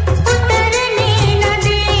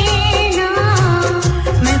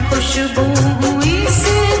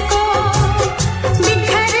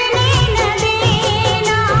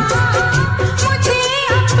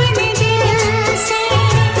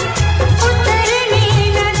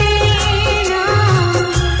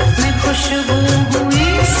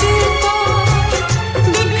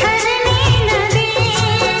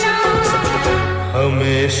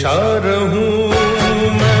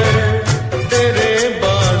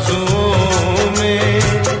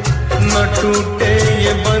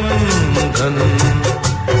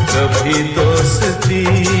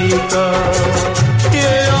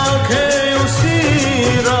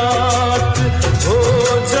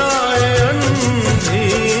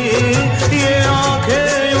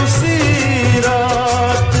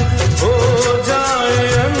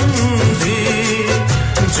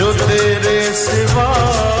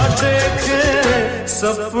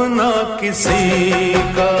सपना किसी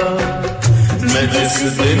का मैं जिस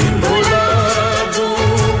दिन भुला दूं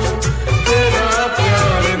तेरा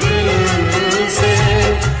प्यार दिल से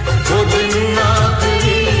वो दिन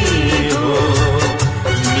आखिरी हो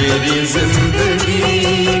मेरी जिंदगी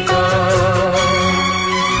का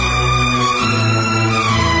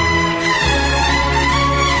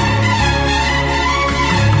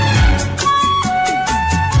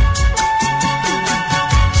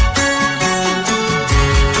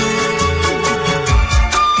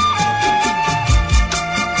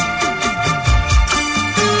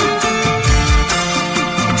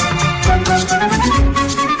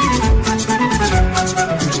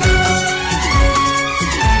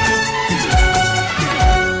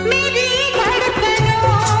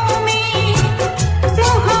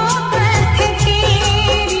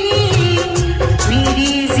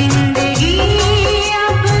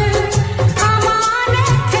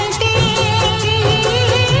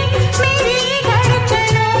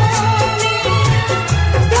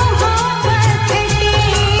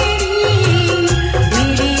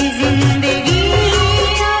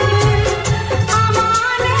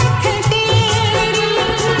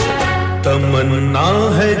तमन्ना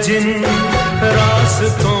है जिन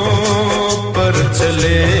रास्तों पर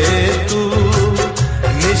चले तू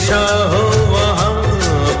निशा हो वहाँ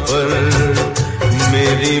पर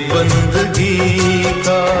मेरी बंदगी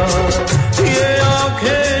का ये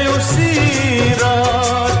आंखें उसी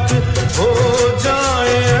रात हो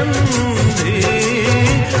जाए अंधी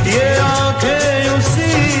ये आंखें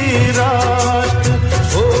उसी रात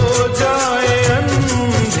हो जाए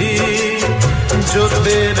अंधी जो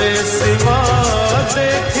तेरे सिवा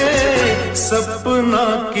देखे सपना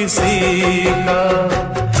किसी का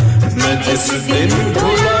मैं जिस दिन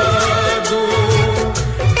भुला दूं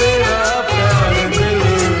तेरा प्यार दिल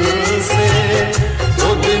से वो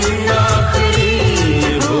दिन आखिरी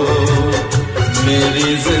हो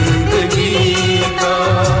मेरी जिंदगी का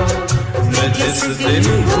मैं जिस दिन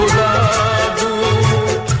भुला दूं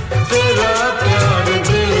तेरा प्यार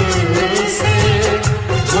दिल से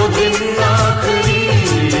वो दिन आखिरी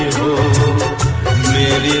हो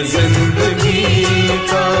मेरी जिंदगी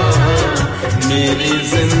का मेरी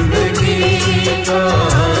जिंदगी का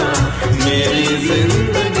मेरी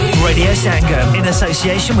जिंदगी Radio Sangam in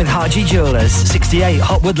association with Haji Jewellers, 68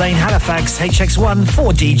 Hotwood Lane, Halifax, HX1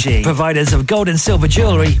 4DG. Providers of gold and silver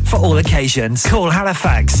jewellery for all occasions. Call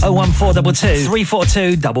Halifax 01422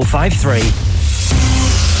 342 553.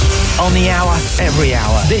 On the hour, every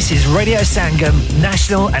hour. This is Radio Sangam,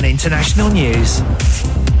 national and international news.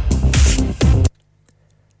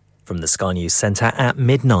 From the Sky News Centre at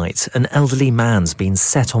midnight, an elderly man's been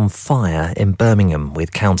set on fire in Birmingham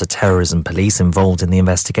with counter-terrorism police involved in the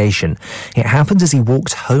investigation. It happened as he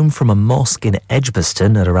walked home from a mosque in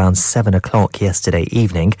Edgbaston at around 7 o'clock yesterday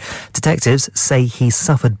evening. Detectives say he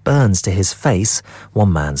suffered burns to his face.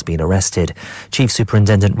 One man's been arrested. Chief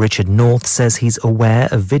Superintendent Richard North says he's aware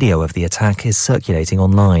a video of the attack is circulating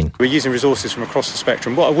online. We're using resources from across the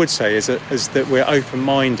spectrum. What I would say is that we're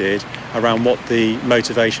open-minded around what the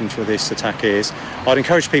motivation for this attack is. I'd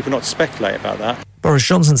encourage people not to speculate about that. Boris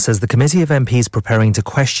Johnson says the committee of MPs preparing to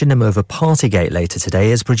question him over Partygate later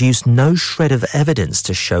today has produced no shred of evidence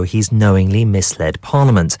to show he's knowingly misled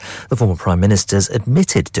Parliament. The former Prime Minister's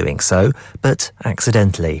admitted doing so, but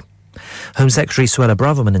accidentally. Home Secretary Suella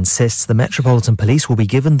Braverman insists the Metropolitan Police will be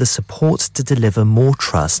given the support to deliver more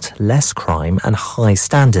trust, less crime and high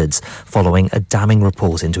standards, following a damning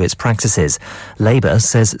report into its practices. Labour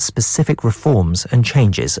says specific reforms and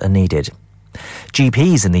changes are needed.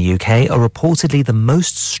 GPs in the UK are reportedly the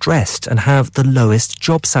most stressed and have the lowest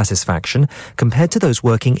job satisfaction compared to those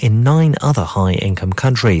working in 9 other high-income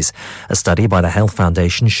countries. A study by the Health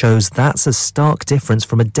Foundation shows that's a stark difference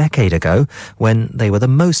from a decade ago when they were the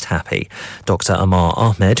most happy. Dr. Amar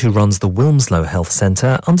Ahmed, who runs the Wilmslow Health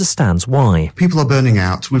Centre, understands why. People are burning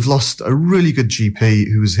out. We've lost a really good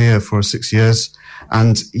GP who was here for 6 years,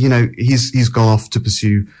 and, you know, he's gone off to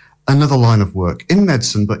pursue another line of work in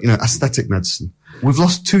medicine, but, you know, aesthetic medicine. We've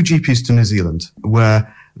lost 2 GPs to New Zealand,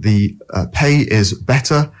 where the pay is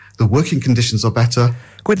better, the working conditions are better.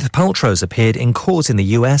 Gwyneth Paltrow's appeared in court in the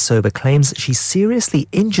US over claims that she seriously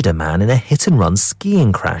injured a man in a hit-and-run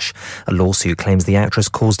skiing crash. A lawsuit claims the actress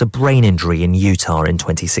caused a brain injury in Utah in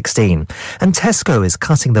 2016. And Tesco is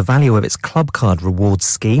cutting the value of its club card rewards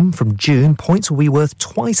scheme. From June, points will be worth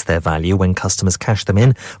twice their value when customers cash them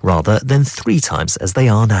in, rather than 3 times as they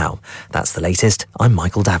are now. That's the latest. I'm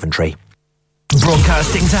Michael Daventry.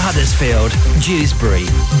 Broadcasting to Huddersfield, Dewsbury,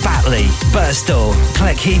 Batley, Birstall,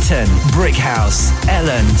 Cleckheaton, Brickhouse,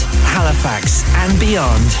 Elland, Halifax and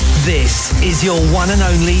beyond. This is your one and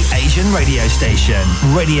only Asian radio station.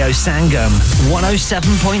 Radio Sangam,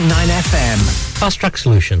 107.9 FM. Fast Track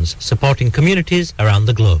Solutions, supporting communities around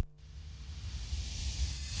the globe.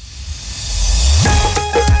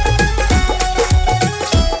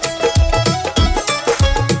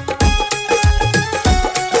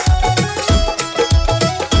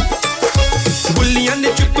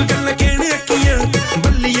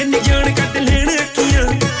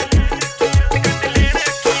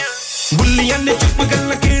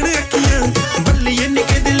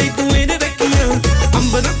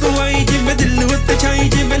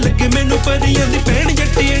 परियां दी पैण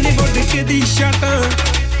जट्टियां ने वोड के दी शाटा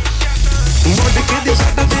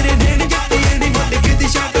तेरे नेण जट्टियां ने वोड के दी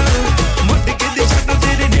शाटा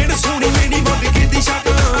तेरे नेण सोहणी मेरी वोड के दी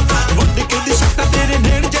शाटा तेरे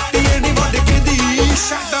नेण जट्टियां ने वोड के दी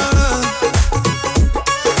शाटा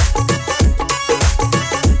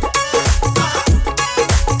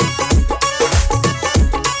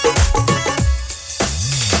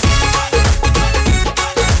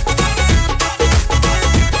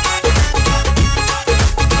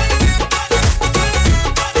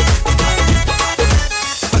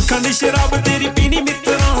शराब तेरी पीनी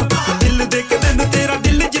मित्रा दिल दे के तैनू तेरा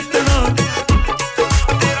दिल जितना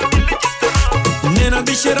नैना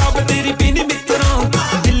दी शराब तेरी पीनी मित्रा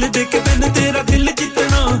दिल दे के तैनू तेरा दिल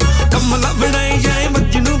जितना कमला बनाई जाए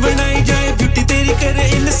मजनू बनाई जाए ब्यूटी तेरी करे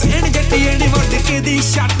इनसेन जट्टियां ने वोड के दी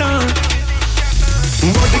शाटा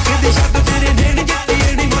तेरे नेण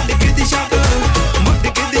जट्टियां ने वोड के दी शाटा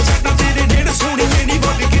तेरे नेण सोहणी मेरी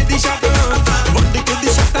वोड के दी शाटा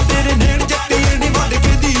तेरे नेण जट्टियां ने वोड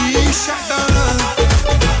के दी शाटा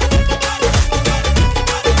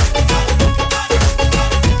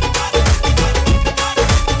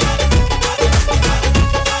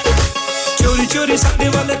चोरी चोरी साडे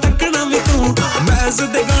वाले तकना में तू मैज़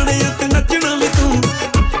दे गाने ते नचना में तू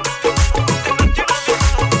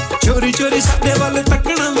चोरी चोरी साडे वाले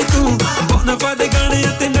तकना में तू बोनफा दे गाने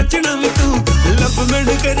ते नचना में तू लब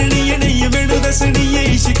मैनू करनी है नहीं मैनू दसनी है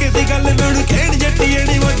इश्क दी गल मैनू खेड़ जट्टियां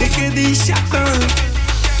ने वड के दी शाटा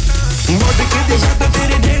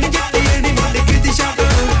तेरे नेण जट्टियां ने वड के दी शाटा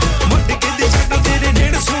तेरे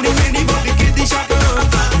नेण सोहणी मेरी वड के दी शाटा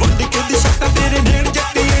तेरे नेण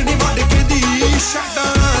जट्टियां ने वड के दी शाटा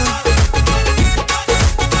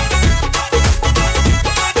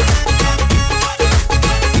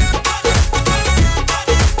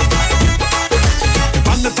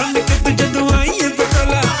बन थन के तू जदों आई है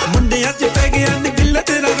पटोला मुंडियां च पै गया नी दिल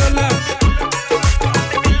तेरा रोला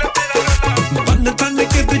बन थन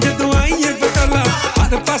के तू जदों आई है पटोला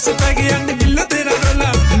हर पास पै गया नी दिल तेरा रोला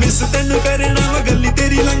मिस तैनू करना वा गल्ली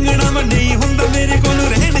तेरी लंघना वा नहीं हुंदा मेरे कोल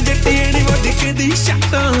रहन जट्टियां नी वड के दी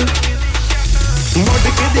शाटा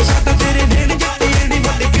तेरे नेण जट्टियां नी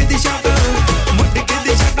वड के दी शाटा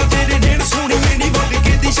तेरे नेण सोहणी मेरी वड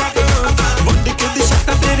के दी शाटा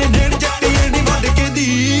तेरे नेण जट्टियां नी वड के दी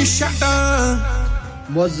शाटा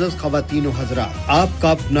मुअज़्ज़ज़ ख़वातीन व हज़रात आपका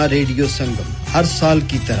अपना रेडियो संगम हर साल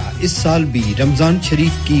की तरह इस साल भी रमजान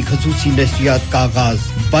शरीफ की ख़ुसूसी नशरियात का आगाज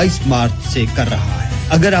 22 मार्च से कर रहा है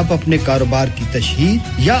अगर आप अपने कारोबार की तशहीर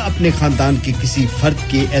या अपने खानदान के किसी फर्द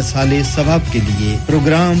के एहसाले सवाब के लिए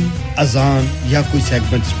प्रोग्राम अजान या कोई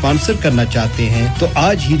सेगमेंट स्पॉन्सर करना चाहते हैं तो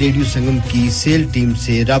आज ही रेडियो संगम की सेल टीम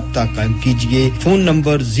से राब्ता कायम कीजिए फोन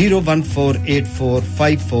नंबर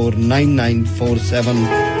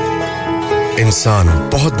 01484549947 इंसान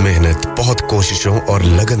बहुत मेहनत बहुत कोशिशों और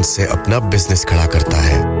लगन से अपना बिजनेस खड़ा करता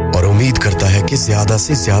है और उम्मीद करता है कि ज्यादा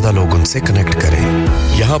से ज्यादा लोग उनसे कनेक्ट करें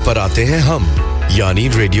यहाँ पर आते हैं हम यानी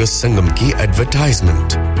रेडियो संगम की एडवर्टाइजमेंट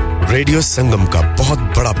रेडियो संगम का बहुत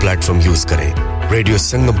बड़ा प्लेटफॉर्म यूज करें रेडियो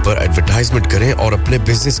संगम पर एडवर्टाइजमेंट करें और अपने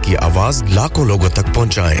बिजनेस की आवाज लाखों लोगों तक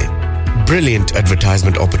पहुंचाएं Brilliant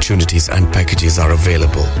advertisement opportunities and packages are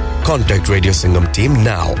available. Contact Radio Sangam team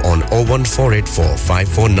now on 01484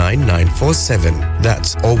 549 947.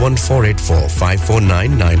 That's 01484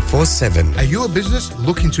 549 947. Are you a business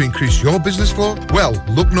looking to increase your business flow? Well,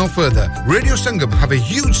 look no further. Radio Sangam have a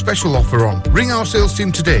huge special offer on. Ring our sales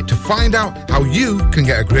team today to find out how you can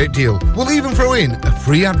get a great deal. We'll even throw in a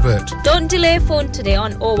free advert. Don't delay, phone today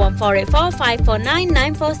on 01484 549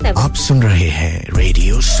 947. आप सुन रहे हैं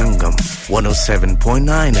radio संगम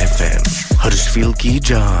 107.9 FM Huddersfield की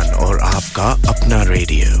जान और आपका अपना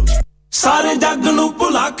radio सारे जग ਨੂੰ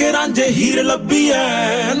ਭੁਲਾ ਕੇ ਰਾਂਝੇ ਹੀਰ ਲੱਭੀ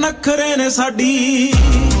ਐ ਨਖਰੇ ਨੇ ਸਾਡੀ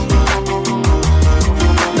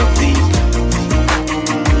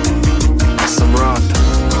Samrat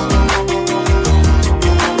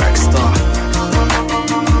Rockstar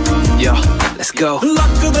Yeah, let's go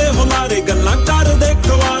ਲੱਕ ਦੇ ਹੁਲਾਰੇ ਗੱਲਾਂ ਕਰਦੇ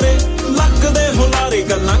ਕੁਵਾਰੇ ਲੱਕ ਦੇ ਹੁਲਾਰੇ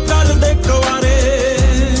ਗੱਲਾਂ ਕਰਦੇ ਕੁਵਾਰੇ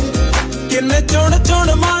ਕਿੰਨੇ ਚੋਣ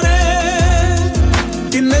ਚੋਣ ਮਾਰੇ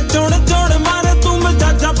ਕਿੰਨੇ ਚੋਣ ਚੋਣ ਮਾਰੇ ਤੂੰ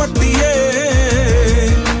ਮਜਾਜਾ ਪੱਟੀਏ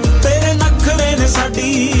ਤੇਰੇ ਨਖਰੇ ਨੇ ਸਾਡੀ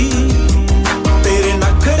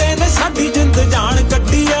ਜਿੰਦ ਜਾਨ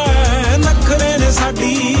ਕੱਢੀ ਐ ਨਖਰੇ ਨੇ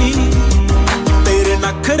ਸਾਡੀ ਤੇਰੇ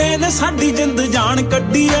ਨਖਰੇ ਨੇ ਸਾਡੀ ਜਿੰਦ ਜਾਨ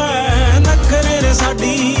ਕੱਢੀ ਐ ਨਖਰੇ ਨੇ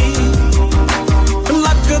ਸਾਡੀ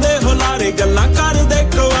ਲੱਕ ਦੇ ਹੁਲਾਰੇ ਗੱਲਾਂ ਕਰਦੇ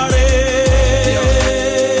ਕੁਵਾਰੇ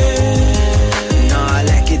ਨਾ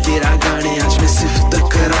ਲੈ ਕੇ ਤੇਰਾ ਗਾਣੇ ਅੱਜ ਮੈਂ ਸਿਫਤ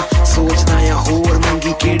ਕਰਾਂ ਸੋਚਦਾ ਆ ਹੋਰ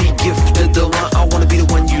ਮੰਗੀ ਕਿਹੜੀ ਗਿਫਟ ਦਵਾਂ I wanna be the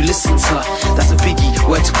one you listen to that's a biggie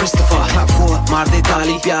word to Christopher clap for ਮਾਰਦੇ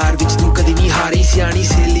ਤਾਲੀ ਪਿਆਰ ਵਿੱਚ ਤੂੰ ਕਦੀ ਨਹੀਂ ਹਾਰੀ ਸਿਆਣੀ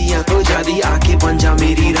ਸੇਲੀਆਂ ਤੋਂ ਜਿਆਦੀ ਆ ਕੇ ਬਣ ਜਾ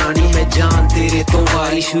ਮੇਰੀ ਰਾਣੀ ਮੈਂ ਜਾਨ ਤੇਰੇ ਤੋਂ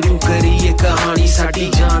ਵਾਰੀ ਸ਼ੁਰੂ ਕਰੀਏ ਕਹਾਣੀ ਸਾਡੀ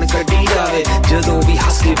ਜਾਨ ਕੱਢੀ ਜਾਵੇ ਜਦੋਂ ਵੀ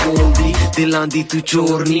ਹੱਸ ਕੇ ਬੋਲਦੀ ਦਿਲਾਂ ਦੀ ਤੂੰ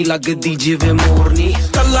ਚੋਰ ਨਹੀਂ ਲੱਗਦੀ ਜਿਵੇਂ ਮੋਰਨੀ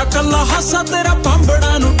ਕੱਲਾ ਕੱਲਾ ਹਾਸਾ ਤੇਰਾ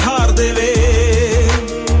ਬੰਬੜਾ ਨੂੰ ਠਾਰ ਦੇਵੇ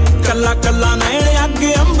ਕੱਲਾ ਕੱਲਾ ਨੈਣ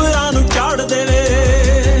ਅੱਗੇ ਅੰਬਰਾਂ ਨੂੰ ਝਾੜ ਦੇਵੇ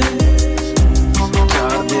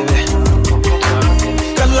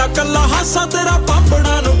ਕੱਲਾ ਕੱਲਾ ਹਾਸਾ ਤੇਰਾ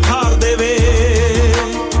ਬੰਬੜਾ ਨੂੰ ਠਾਰ ਦੇਵੇ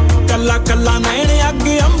ਕੱਲਾ ਕੱਲਾ ਨੈਣ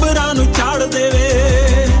ਅੱਗੇ ਅੰਬਰਾਂ ਨੂੰ ਝਾੜ ਦੇਵੇ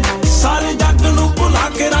ਸਾਰੇ ਜੱਗ ਨੂੰ ਭੁਲਾ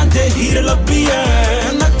ਕੇ ਰਾਂਝੇ ਹੀਰ ਲੱਭੀ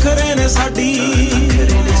ਐ ਨਖਰੇ ਨੇ ਸਾਡੀ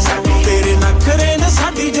ਤੇਰੇ ਨਖਰੇ ਨੇ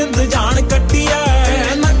ਸਾਡੀ ਜਿੰਦ ਜਾਨ ਕੱਢੀ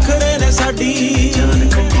ਐ ਨਖਰੇ ਨੇ ਸਾਡੀ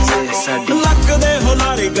ਲੱਕ ਦੇ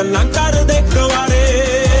ਹੁਲਾਰੇ ਗੱਲਾਂ ਕਰਦੇ ਕੁਵਾਰੇ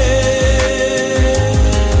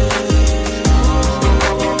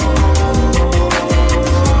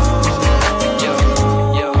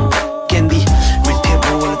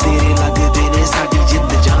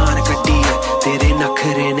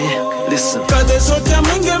ਕਦੇ ਸੋਚਿਆ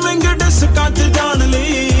ਮਹਿੰਗੇ ਮਹਿੰਗੇ ਡਿਸਕਾਂ 'ਚ ਜਾਣ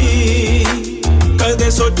ਲਈ ਕਦੇ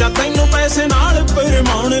ਸੋਚਿਆ ਤੈਨੂੰ ਪੈਸੇ ਨਾਲ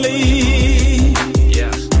ਪਰਮਾਉਣ ਲਈ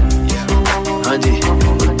ਹਾਂਜੀ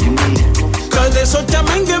ਕਦੇ ਸੋਚਿਆ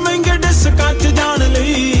ਮਹਿੰਗੇ ਮਹਿੰਗੇ ਡਿਸਕਾਂ 'ਚ ਜਾਣ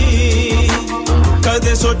ਲਈ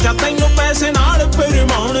ਕਦੇ ਸੋਚਿਆ ਤੈਨੂੰ ਪੈਸੇ ਨਾਲ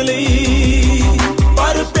ਪਰਮਾਉਣ ਲਈ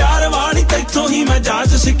ਪਰ ਪਿਆਰ ਵਾਲੀ ਤੈਥੋਂ ਹੀ ਮੈਂ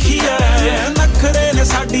ਜਾਚ ਸਿੱਖੀ ਐ ਨਖਰੇ ਨੇ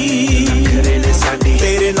ਸਾਡੀ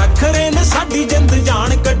ਤੇਰੇ ਨਖਰੇ ਨੇ ਸਾਡੀ ਜਿੰਦ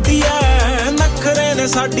ਜਾਨ ਕੱਢੀ ਐ ਨਖਰੇ ਨੇ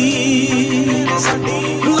ਸਾਡੀ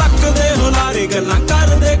ਲੱਕ ਦੇ ਹੁਲਾਰੇ ਗੱਲਾਂ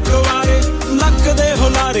ਕਰਦੇ ਕੁਵਾਰੇ ਲੱਕ ਦੇ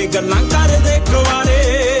ਹੁਲਾਰੇ ਗੱਲਾਂ ਕਰਦੇ ਕੁਵਾਰੇ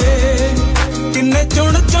ਕਿੰਨੇ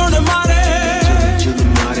ਚੁਣ ਚੁਣ ਮਾਰੇ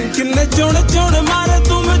ਕਿੰਨੇ ਚੁਣ ਚੁਣ ਮਾਰੇ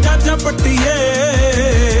ਤੂੰ ਮਜਾਜਾ ਪੱਟੀਏ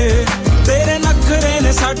ਤੇਰੇ ਨਖਰੇ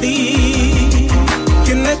ਨੇ ਸਾਡੀ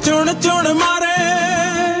ਕਿੰਨੇ ਚੁਣ ਚੁਣ ਮਾਰੇ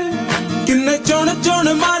ਕਿੰਨੇ ਚੁਣ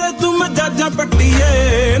ਚੁਣ ਮਾਰੇ ਤੂੰ ਮਜਾਜਾ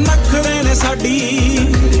ਪੱਟੀਏ ਨਖਰੇ ਨੇ ਸਾਡੀ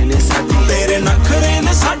ਤੇਰੇ ਨਖਰੇ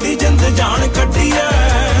ਨੇ ਸਾਡੀ ਜਿੰਦ ਜਾਨ ਕੱਢੀ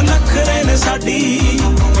ਐ ਨਖਰੇ ਨੇ ਸਾਡੀ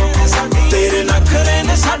ਤੇਰੇ ਨਖਰੇ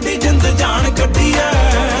ਨੇ ਸਾਡੀ ਜਿੰਦ ਜਾਨ ਕੱਢੀ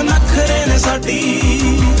ਐ ਨਖਰੇ ਨੇ ਸਾਡੀ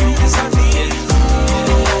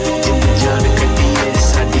ਜਾਨ ਕੱਢੀ ਐ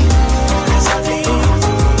ਸਾਡੀ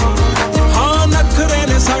ਹਾਂ ਨਖਰੇ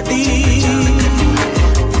ਨੇ ਸਾਡੀ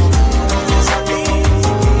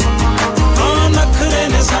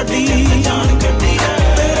ਸਾਡੀ ਜਾਨ ਕੱਢੀ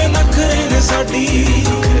ਐ ਤੇਰੇ ਨਖਰੇ ਨੇ ਸਾਡੀ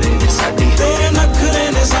ਤੇਰੇ ਨਖਰੇ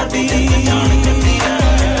ਨੇ ਸਾਡੀ ਜਾਨ ਕੱਢੀ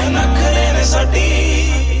ਐ ਨਖਰੇ ਨੇ ਸਾਡੀ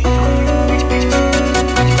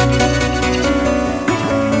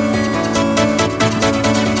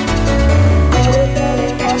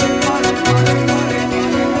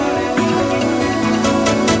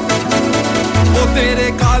ਉਹ ਤੇਰੇ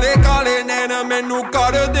ਕਾਲੇ ਕਾਲੇ ਨੈਣ ਮੈਨੂੰ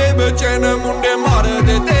ਕਰਦੇ ਬੇਚੈਨ ਮੁੰਡੇ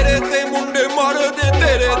ਮਾਰਦੇ ਤੇਰੇ ਤੇ ਮੁੰਡੇ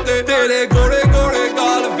ਮਾਰਦੇ ਤੇਰੇ ਗੋੜੇ ਗੋੜੇ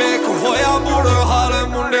ਗਾਲ ਵੇਖ ਹੋਇਆ ਬੁਰਾ ਹਾਲ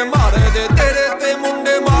ਮੁੰਡੇ ਮਾਰਦੇ ਤੇਰੇ ਤੇ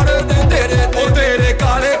ਮੁੰਡੇ ਮਾਰਦੇ ਤੇਰੇ ਉਹ ਤੇਰੇ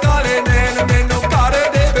ਕਾਲੇ ਕਾਲੇ ਨੈਣ ਮੈਨੂੰ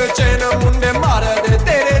ਕਰਦੇ ਬੇਚੈਨ ਮੁੰਡੇ ਮਾਰਦੇ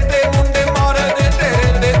ਤੇਰੇ ਤੇ ਮੁੰਡੇ ਮਾਰਦੇ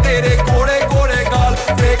ਤੇਰੇ ਗੋੜੇ ਗੋੜੇ ਗਾਲ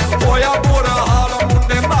ਵੇਖ ਹੋਇਆ ਬੁਰਾ ਹਾਲ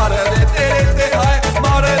ਮੁੰਡੇ ਮਾਰਦੇ ਤੇਰੇ ਤੇ ਹਾਏ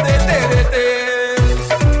ਮਾਰਦੇ ਤੇਰੇ ਤੇ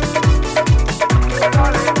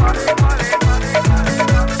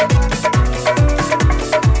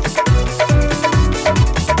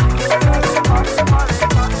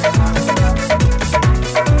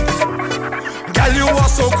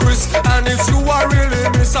so crisp and if you are really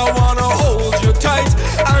miss I wanna hold you tight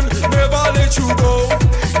and never let you go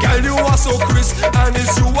girl you are so crisp and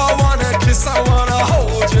if you I wanna kiss I wanna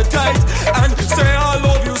hold you tight and say I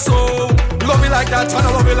love you so love me like that and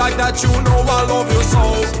I love you like that you know I love you so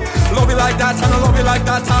love me like that and I love you like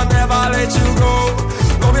that I'll never let you go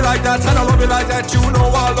love me like that and I love you like that you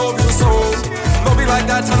know I love you so love me like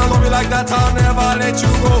that and I love you like that I'll never let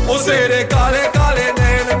you go oh tere kale kale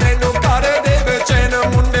nene menu kare de bechena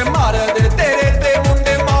munde mare de tere te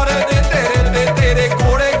munde mare de tere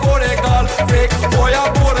gode gode gal fake hoya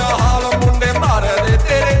bura hal munde mare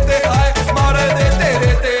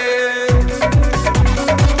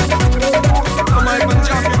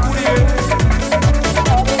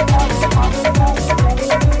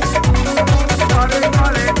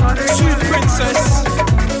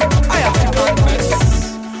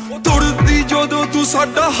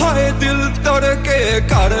ਸਾਡਾ ਹਾਏ ਦਿਲ ਤੜਕੇ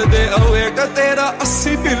ਕਰ ਦੇ ਅਵੇਟ ਤੇਰਾ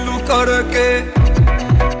 80 ਬਿੱਲੂ ਕਰਕੇ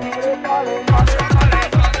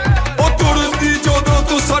ਉਹ ਤੁਰਦੀ ਜਦੋਂ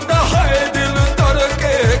ਤੂੰ ਸਾਡਾ ਹਾਏ ਦਿਲ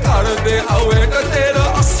ਤੜਕੇ ਕਰ ਦੇ ਅਵੇਟ ਤੇਰਾ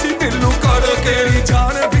 80 ਬਿੱਲੂ ਕਰਕੇ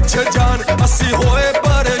ਜਾਨ ਵਿੱਚ ਜਾਨ ਅਸੀਂ ਹੋਏ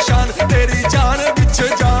ਪਰੇਸ਼ਾਨ ਤੇਰੀ ਜਾਨ ਵਿੱਚ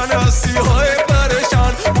ਜਾਨ ਅਸੀਂ ਹੋਏ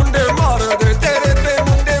ਪਰੇਸ਼ਾਨ ਮੁੰਡੇ ਮਾਰ ਦੇ ਤੇਰੇ ਤੇ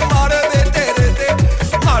ਮੁੰਡੇ ਮਾਰ ਦੇ ਤੇਰੇ ਤੇ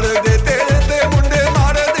ਮਾਰ ਦੇ ਤੇਰੇ ਤੇ ਮੁੰਡੇ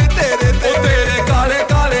ਮਾਰ ਦੇ ਤੇਰੇ ਤੇ ਉਹ ਤੇਰੇ ਕਾਲੇ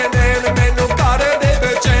ਕਾਲੇ ਨੈਣ ਮੈਨੂੰ ਕਰ ਦੇ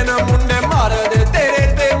ਬੇਚੈਨ ਮੁੰਡੇ ਮਾਰ ਦੇ ਤੇਰੇ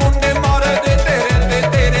ਤੇ ਮੁੰਡੇ ਮਾਰ ਦੇ ਤੇਰੇ ਤੇ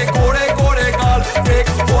ਤੇਰੇ ਕੋੜੇ ਕੋੜੇ ਗਾਲ ਵੇਖ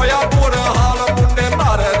ਹੋਇਆ ਬੁਰਾ ਹਾਲ ਮੁੰਡੇ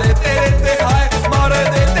ਮਾਰ ਦੇ ਤੇਰੇ ਤੇ ਹਾਏ ਮਾਰ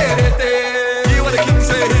ਦੇ ਤੇਰੇ ਤੇ he what the king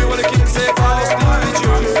say boss need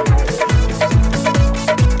you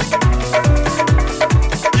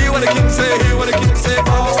he what the king say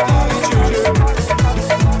boss need you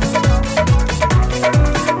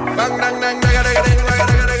bang bang bang ding ding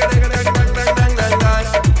ding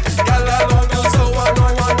girl I love you so I know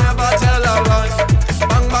I never tell a lie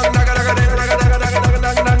bang bang ding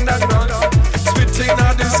spitting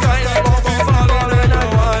at the sky I'm over falling in a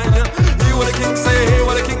wine he what the king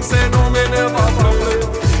say no me never fall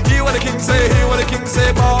he what the king say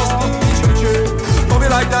boss need you love me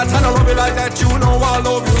like that and I love me like that you know I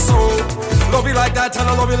love you so love you like that and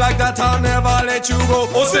I love you like that I'll never let you go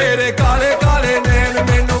oh tere kale kale neen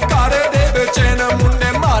menu kar de bechena munde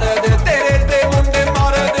mar de tere te munde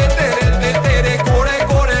mar de tere te tere kode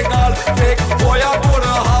kode gaal ek hoya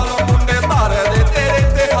bura haal munde mar de tere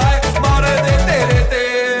te haay mar de tere te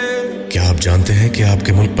क्या आप जानते हैं कि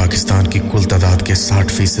आपके मुल्क पाकिस्तान की कुल तादाद के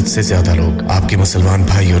 60% से ज्यादा लोग आपके मुसलमान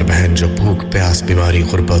भाई और बहन जो भूख प्यास बीमारी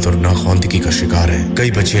गुर्बत और नाखवानदगी का शिकार हैं कई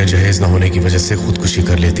बच्चियां जहेज न होने की वजह से खुदकुशी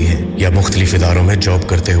कर लेती हैं या मुख्तलिफ इदारों में जॉब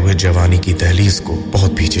करते हुए जवानी की दहलीज को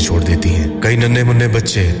बहुत पीछे छोड़ देती हैं कई नन्हे मुन्ने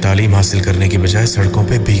बच्चे तालीम हासिल करने की बजाय सड़कों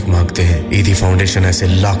पे भीख मांगते हैं ईदी फाउंडेशन ऐसे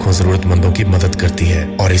लाखों जरूरतमंदों की मदद करती है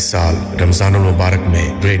और इस साल रमजानुल मुबारक में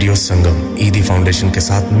रेडियो संगम ईदी फाउंडेशन के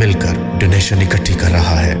साथ मिलकर डोनेशन इकट्ठी कर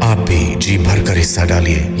रहा है आप भी जी भरकर हिस्सा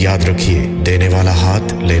डालिए याद रखिए देने वाला हाथ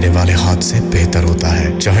लेने वाले हाथ से बेहतर होता है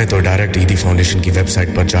चाहे तो डायरेक्ट ईदी फाउंडेशन की वेबसाइट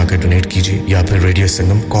पर जाकर डोनेट कीजिए या फिर रेडियो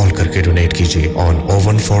संगम कॉल करके डोनेट कीजिए ऑन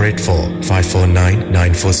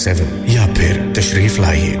 01484549947 या फिर तशरीफ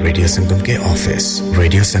लाइए रेडियो संगम के office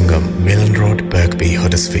radio Sangam Milan road Birkby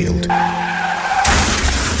Huddersfield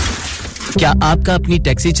क्या आपका अपनी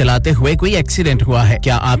टैक्सी चलाते हुए कोई एक्सीडेंट हुआ है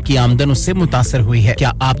क्या आपकी आमदन उससे मुतासर हुई है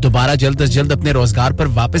क्या आप दोबारा जल्द से जल्द अपने रोजगार पर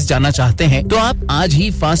वापस जाना चाहते हैं तो आप आज ही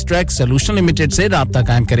फास्ट ट्रैक सॉल्यूशन लिमिटेड से राब्ता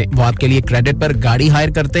कायम करें वो आपके लिए क्रेडिट पर गाड़ी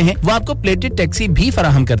हायर करते हैं वो आपको प्लेटेड टैक्सी भी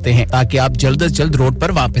फराहम करते हैं ताकि आप जल्द से जल्द रोड पर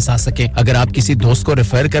वापस आ सकें अगर आप किसी दोस्त को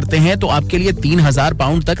रेफर करते हैं तो आपके लिए 3000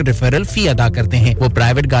 पाउंड तक रेफरल फी अदा करते हैं वो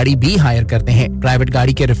प्राइवेट गाड़ी भी हायर करते हैं प्राइवेट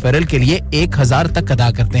गाड़ी के रेफरल के लिए 1000 तक अदा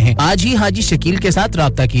करते हैं आज ही हाजी शकील के साथ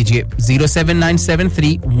राब्ता कीजिए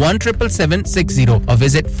 07973-17760 or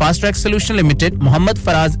visit Fast Track Solution Limited, Mohammed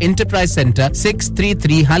Faraz Enterprise Center,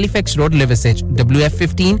 633 Halifax Road, Liversedge,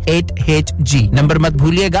 WF15 8HG. Number mat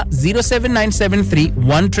bhuliega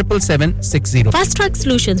 07973-17760. Fast Track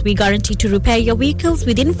Solutions, we guarantee to repair your vehicles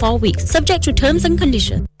within 4 weeks, subject to terms and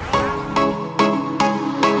conditions.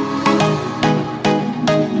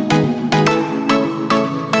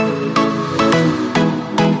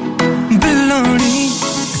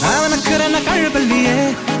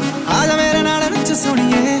 आजा मेरे नाल नच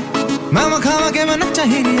सुनिए मैं मखावा के मैं नच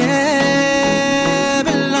चाहिए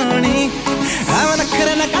बिल्लानी आवा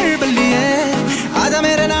नखरे न कर बल्लिए आजा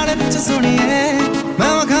मेरे नाल नच सुनिए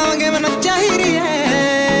मैं मखावा के मैं नच चाहिए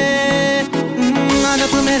आजा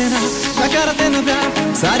तू मेरे नाल मैं कर तेनु प्यार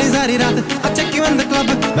सारी सारी रात अच्छा की बंद क्लब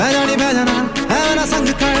मैं जानी भेजना है ना संग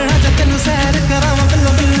कर आजा तेनु सैर करावा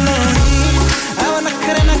बिल्लो बिल्लानी आवा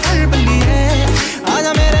नखरे न कर बल्लिए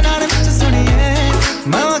आजा मेरे नाल नच सुनिए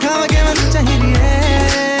Mama खावा के मन चाहिए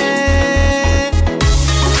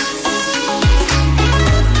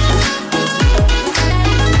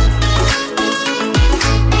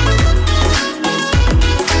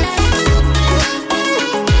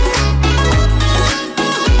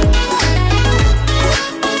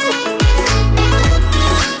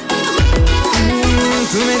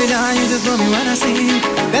तू मेरी जान you just blow me when I see you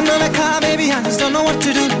Then when I call baby I just don't know what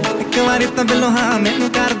to do एक बार इतना बिल्लो हाँ मैनू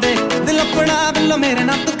कर दे दिल अपना बिल्लो मेरे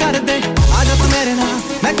नाम तू कर दे आजा तू मेरे नाम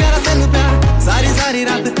मैं करा तेनू प्यार सारी सारी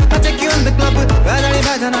रात अच्छे क्यों इन द क्लब बैजानी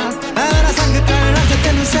बैजाना है मेरा संग करना जो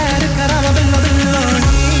तेनू सैर करावा बिल्लो बिल्लो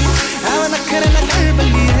है वो नखरे न कर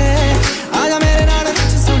बल्लिए आजा मेरे नाम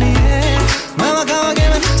नच सुनिए मैं मगावा के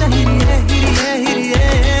मैं चाहिए हिरिए हिरिए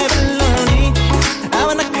बिल्लो नी है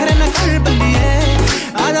वो नखरे न कर बल्लिए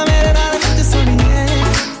आजा मेरे नाम नच सुनिए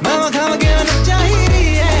मैं मगावा के मैं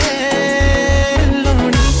चाहिए बिल्लो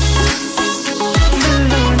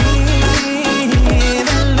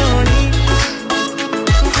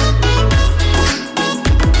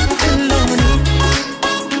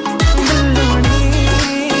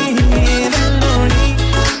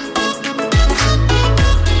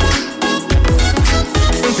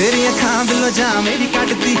वजह मेरी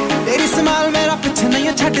काटदी तेरी स्माइल मेरा पीछे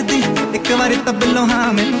नहीं छड्डदी एक बारी तबलो हां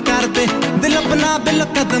मैनू कर दे दिल अपना बिल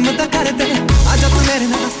कदम दा कर दे आजा तू मेरे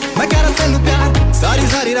नाल मैं कह रहा तेनू प्यार सारी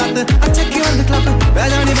सारी रात अच्छे की बंद क्लब बह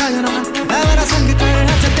जानी मैं मेरा संग कर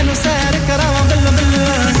अच्छा तेनू सैर करावां बिल्लो बिल्लो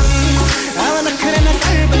आवा नखरे न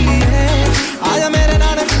कर बलिए आजा मेरे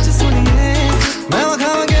नाल विच सुनिए मैं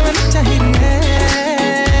वखावांगे मैं चाहिए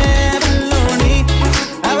बिल्लोनी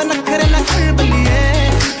आवा नखरे न कर बलिए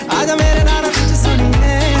आजा मेरे नाल विच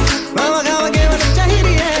सुनिए मैं वखावांगे मैं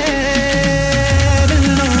चाहिए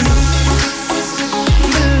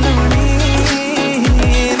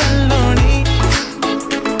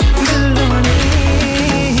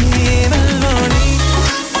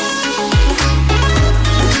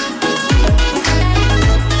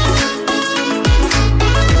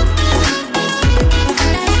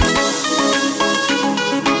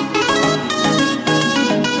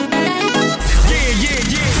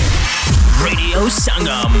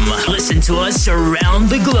Sangam. Listen to us around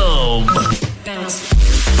the globe.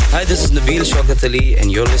 Hi, this is Nabil Shaukat Ali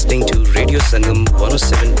and you're listening to Radio Sangam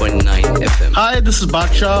 107.9 FM. Hi, this is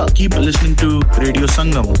Baksha. Keep listening to Radio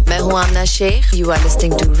Sangam. मैं हूँ आमना Sheikh. You are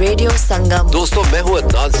listening to Radio Sangam. दोस्तों मैं हूँ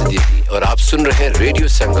अदनान सिद्दीकी और आप सुन रहे हैं Radio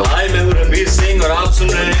Sangam. Hi, मैं हूँ रणवीर सिंह और आप सुन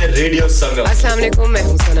रहे हैं Radio Sangam. अस्सलाम वालेकुम. मैं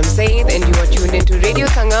हूँ सनम Saeed and you are tuned into Radio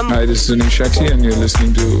Sangam. Hi, this is Sunil Shetty and you're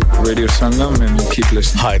listening to Radio Sangam and keep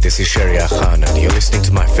listening. Hi, this is Sharia Khan and you're listening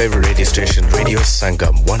to my favorite radio station Radio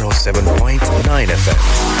Sangam 107.9 FM.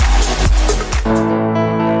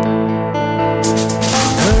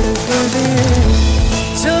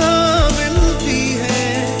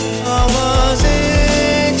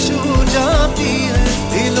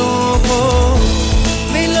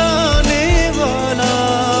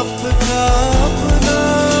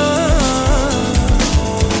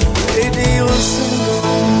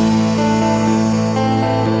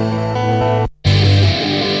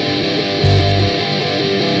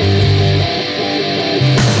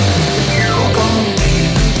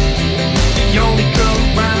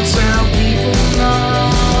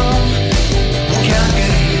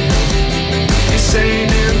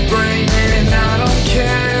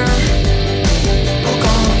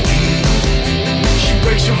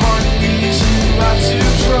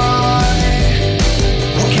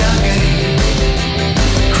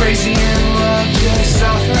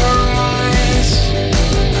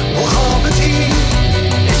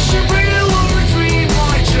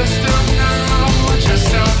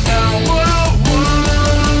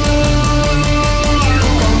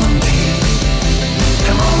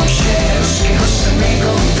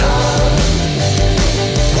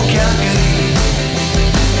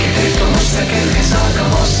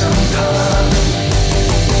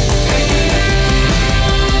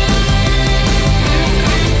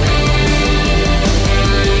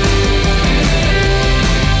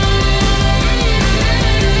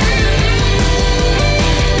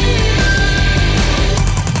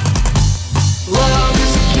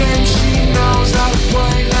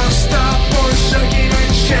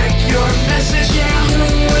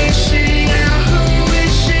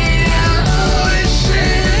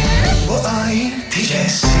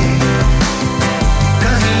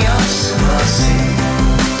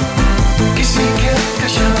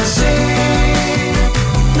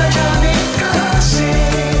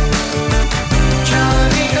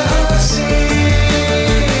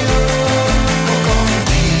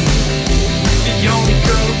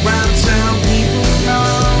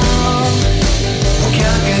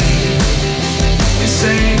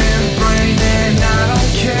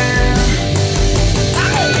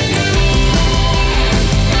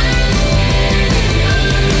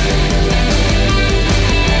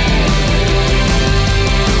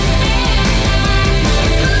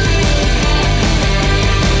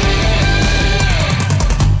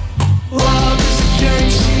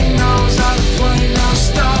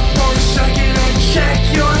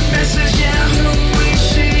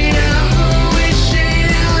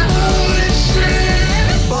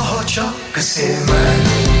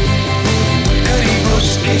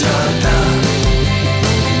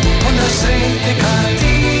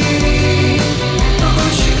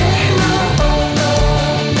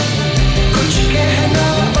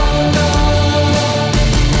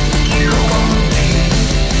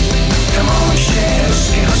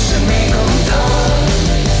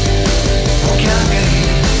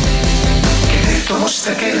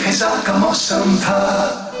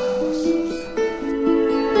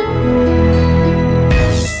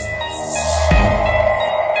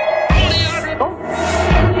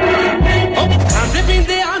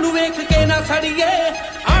 ਸੜੀਏ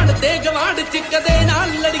ਆਣ ਤੇ ਗਵਾਂਡ ਚ ਕਦੇ ਨਾ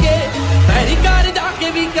ਲੜੀਏ ਪੈਰੀ ਕਰ ਜਾ के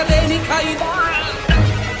भी कदे नहीं खाईदा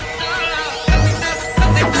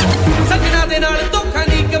सजना दे नाल धोखा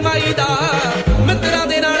नहीं कमाईदा मित्रा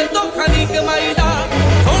दे नाल धोखा नहीं कमाईदा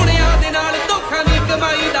सोहणिया दे नाल धोखा नहीं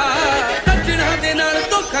कमाईदा सजना दे नाल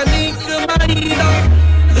धोखा नहीं कमाईदा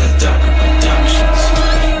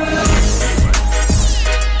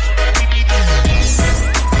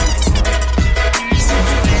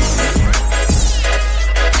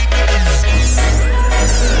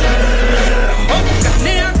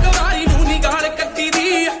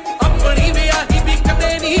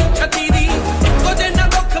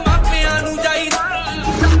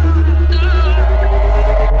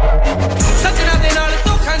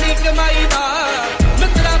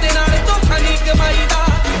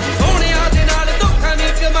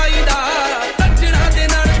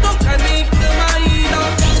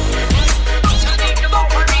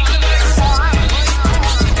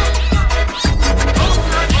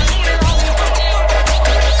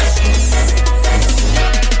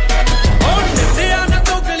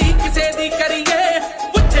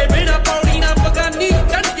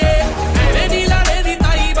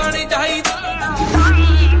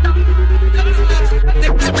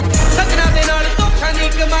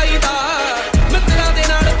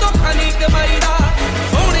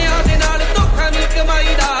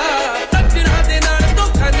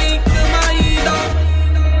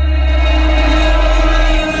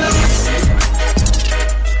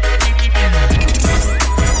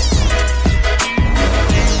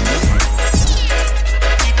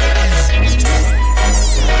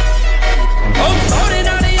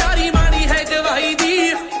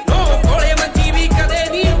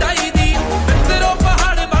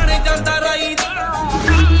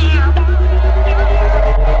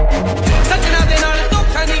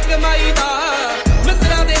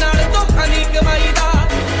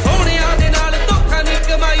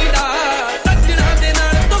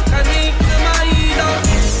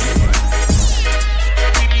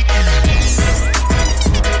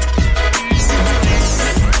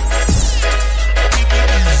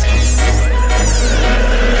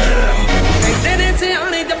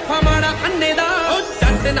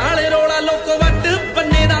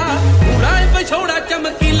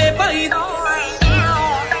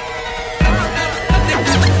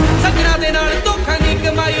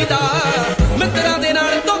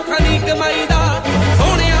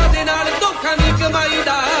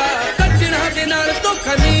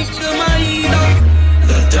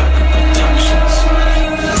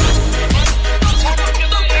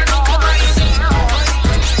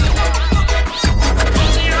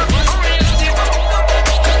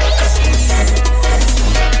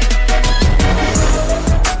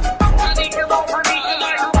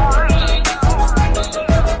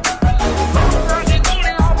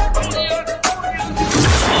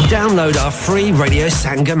Download our free Radio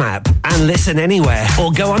Sangam app and listen anywhere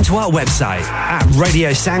or go onto our website at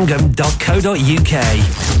radiosangam.co.uk.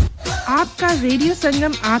 आपका रेडियो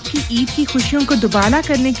संगम आपकी ईद की खुशियों को दुबारा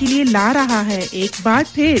करने के लिए ला रहा है एक बार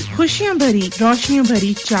फिर खुशियां भरी रोशनियों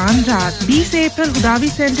भरी चांद रात 20 अप्रैल गुदावी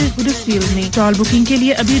सेंटर हुडर्सफील्ड में टॉल बुकिंग के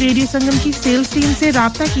लिए अभी रेडियो संगम की सेल्स टीम से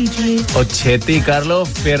राब्ता कीजिए और छेती कर लो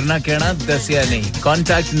फिर ना कहना दसिया नहीं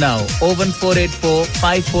कांटेक्ट नाउ 01484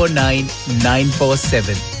 549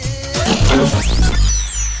 947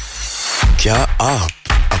 क्या आप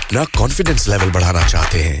अपना कॉन्फिडेंस लेवल बढ़ाना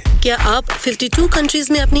चाहते हैं क्या आप 52 कंट्रीज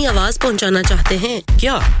में अपनी आवाज पहुंचाना चाहते हैं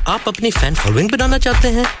क्या आप अपनी फैन फॉलोइंग बनाना चाहते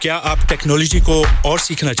हैं क्या आप टेक्नोलॉजी को और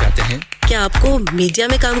सीखना चाहते हैं क्या आपको मीडिया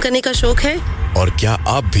में काम करने का शौक है और क्या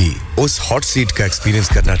आप भी उस हॉट सीट का एक्सपीरियंस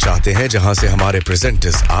करना चाहते हैं जहां से हमारे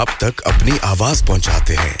प्रेजेंटर्स आप तक अपनी आवाज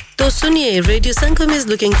पहुंचाते हैं तो सुनिए radio Sangam is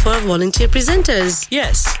looking for volunteer presenters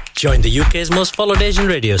yes join the UK's most followed Asian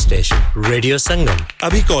radio station Radio Sangam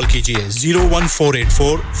अभी कॉल कीजिए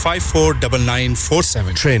 01484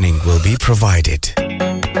 549947 training will be provided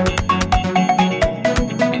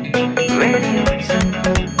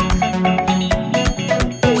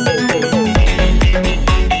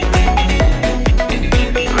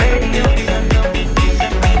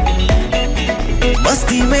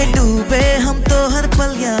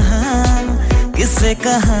किससे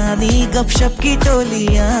कहानी गपशप की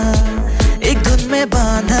टोलियां एक धुन में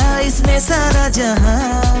बांधा इसने सारा जहां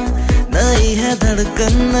नई है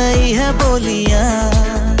धड़कन नई है बोलियां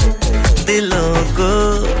दिलों को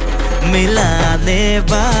मिलाने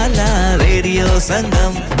वाला रेडियो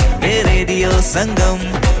संगम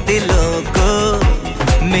दिलों को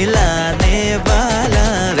मिलाने वाला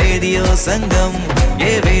रेडियो संगम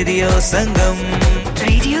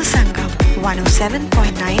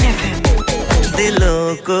 107.9 FM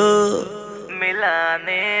दिलों को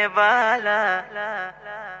मिलाने वाला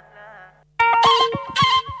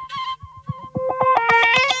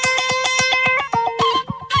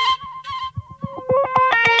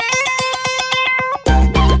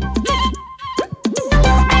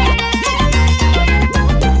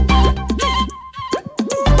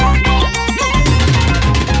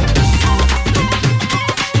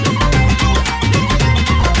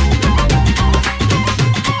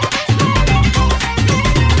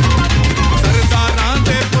सरदारां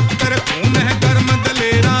दे पुत्तर तू मैं गर्म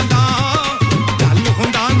दलेरां दा गल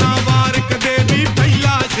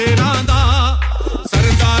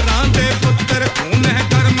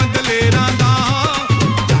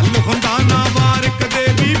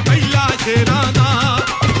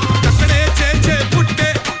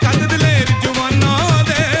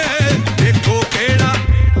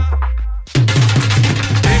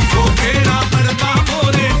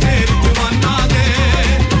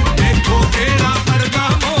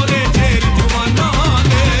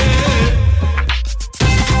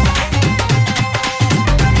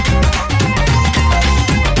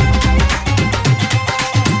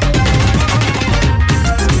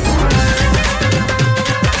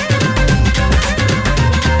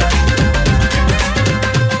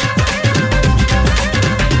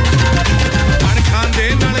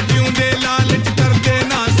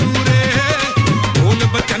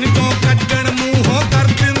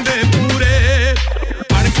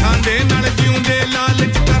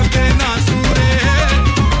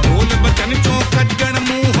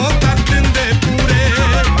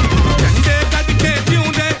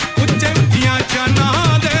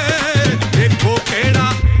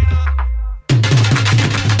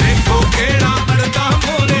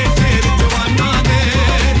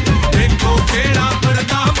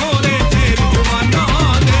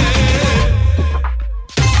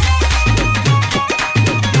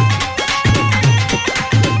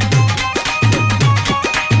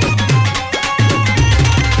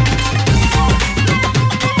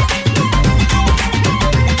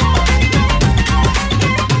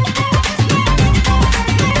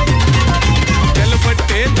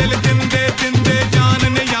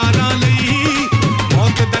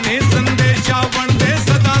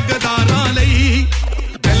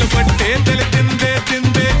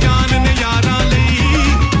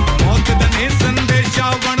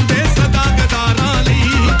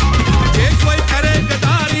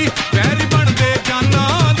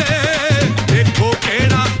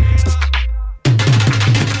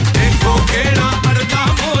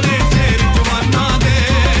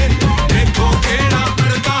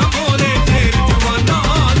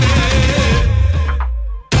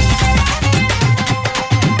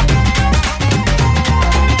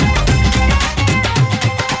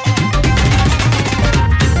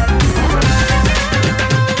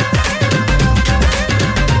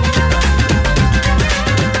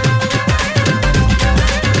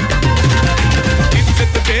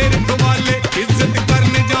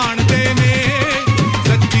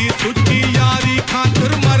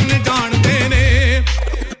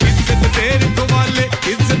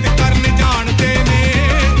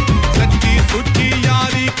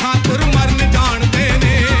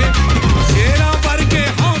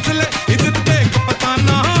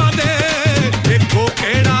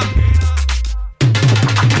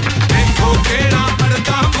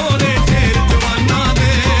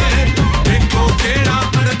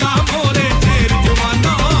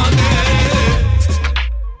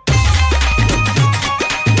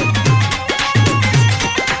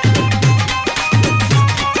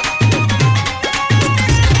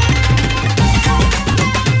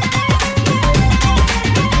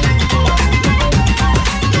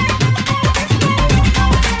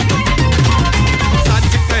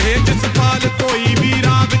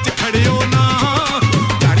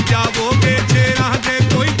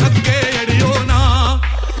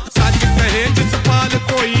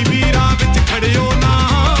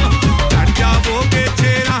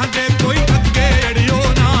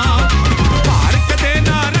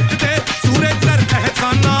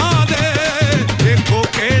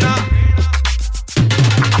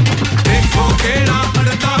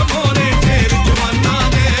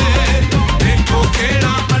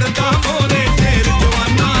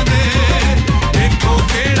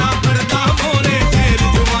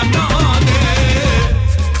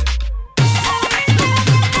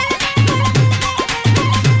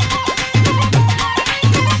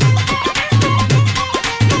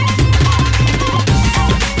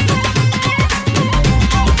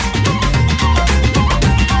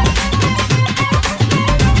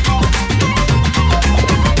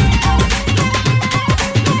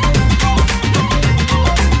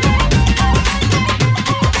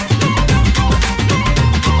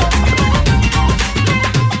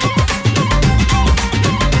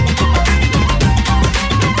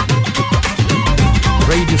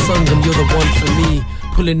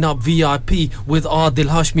pulling up VIP with Adil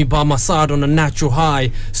Hashmi by my side on a natural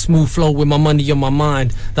high. Smooth flow with my money on my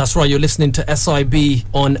mind. That's right, you're listening to SIB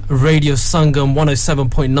on Radio Sangam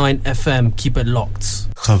 107.9 FM. Keep it locked.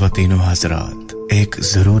 ख़वातीन व हज़रात, एक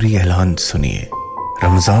ज़रूरी ऐलान सुनिए।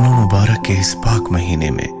 रमज़ान मुबारक के इस पाक महीने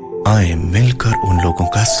में आए मिलकर उन लोगों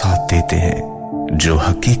का साथ देते हैं जो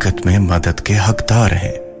हकीकत में मदद के हकदार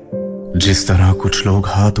हैं। जिस तरह कुछ लोग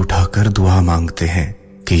हाथ उठाकर दुआ मांगते हैं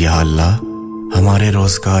कि या अल्लाह हमारे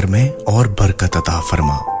रोजगार में और बरकत अता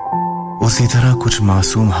फरमा, उसी तरह कुछ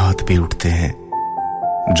मासूम हाथ भी उठते हैं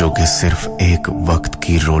जो कि सिर्फ एक वक्त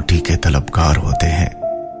की रोटी के तलबगार होते हैं।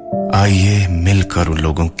 आइए मिलकर उन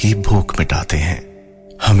लोगों की भूख मिटाते हैं।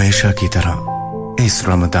 हमेशा की तरह इस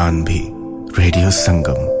रमजान भी रेडियो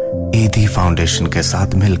संगम ईदी फाउंडेशन के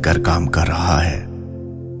साथ मिलकर काम कर रहा है।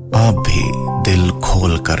 आप भी दिल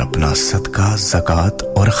खोलकर अपना सदका, ज़कात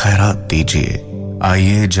और खैरात दीजिए।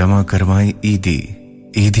 आइए जमा करवाएं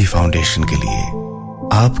ईदी फाउंडेशन के लिए।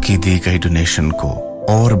 आपकी दी गई डोनेशन को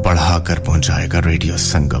और बढ़ाकर पहुंचाएगा रेडियो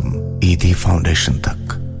संगम ईदी फाउंडेशन तक।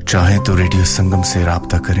 चाहे तो रेडियो संगम से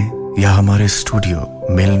राब्ता करें या हमारे स्टूडियो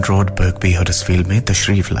मिलन रोड बर्कबी हडर्सफील्ड में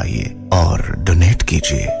तशरीफ लाइए और डोनेट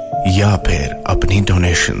कीजिए, या फिर अपनी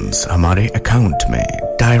डोनेशंस हमारे अकाउंट में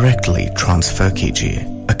डायरेक्टली ट्रांसफर कीजिए।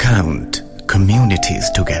 Account communities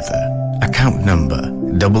together, account number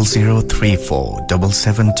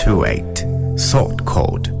 00347728, sort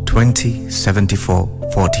code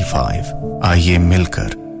 207445। आइए मिलकर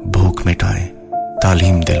भूख मिटाएं,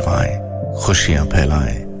 तालीम दिलवाएं, खुशियां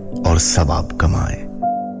फैलाएं और सवाब कमाएं।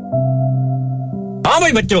 हाँ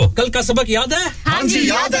भाई बच्चों, कल का सबक याद है? हाँ जी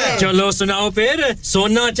याद है। चलो सुनाओ फिर।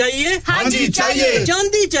 सोना चाहिए? हाँ जी चाहिए।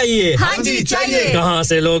 चांदी चाहिए? हाँ जी चाहिए। कहाँ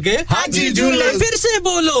से लोगे? हाँ जी जूलर्स। फिर से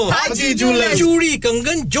बोलो। हाँ जी जूलर्स। चूड़ी,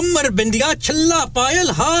 कंगन, झुमर, बिंदिया, छल्ला,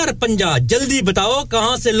 पायल, हार, पंजा, जल्दी बताओ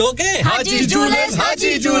कहाँ से लोगे? हाँ जी जूलर्स। हाँ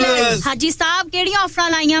जी जूलर्स। हाजी साहब केड़ी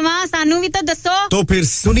ऑफर लाईयां वा सानू भी तो दसो। तो फिर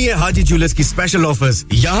सुनिए हाजी जूलर्स की स्पेशल ऑफर्स।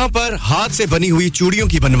 यहाँ पर हाथ से बनी हुई चूड़ियों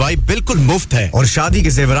की बनवाई बिल्कुल मुफ्त है और शादी के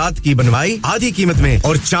जेवरात की बनवाई आधी कीमत में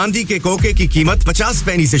और चांदी के कोके की कीमत 50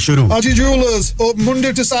 पैसे से शुरू। Haji Jewellers, open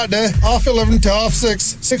Monday to Saturday, 11:30 to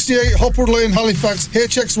 6:30, 68 Hopwood Lane, Halifax,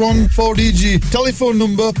 HX1 4DG. Telephone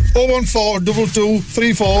number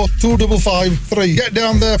 01422342553. Get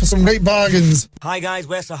down there for some great bargains. Hi guys,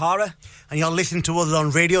 we're Sahara, and you're listening to us on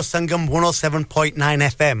Radio Sangam 107.9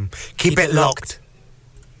 FM. Keep it locked.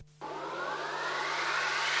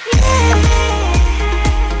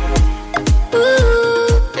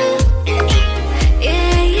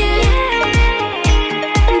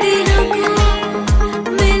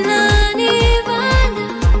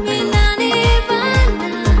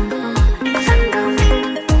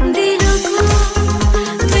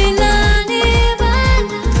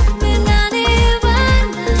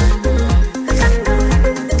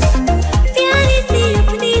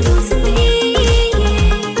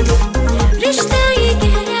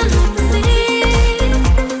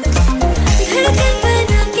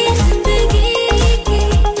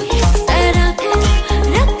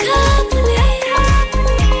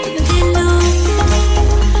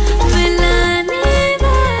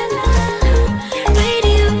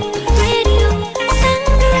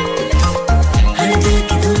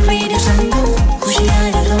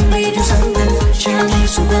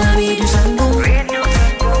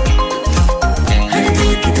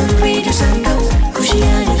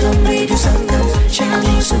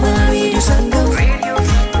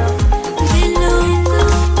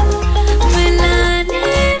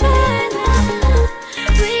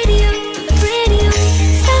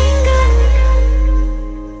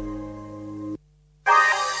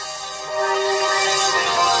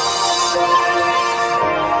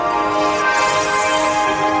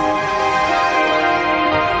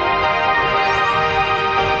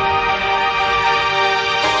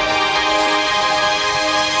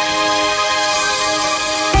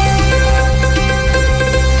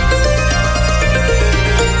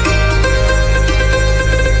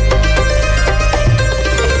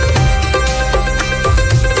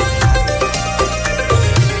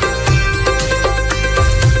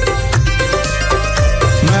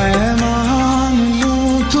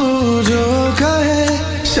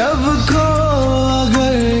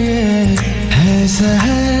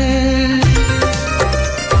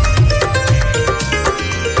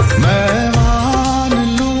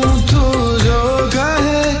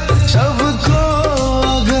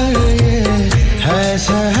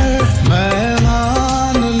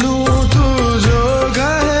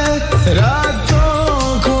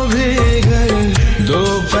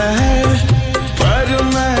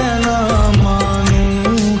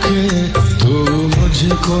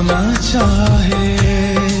 को ना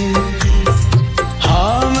चाहे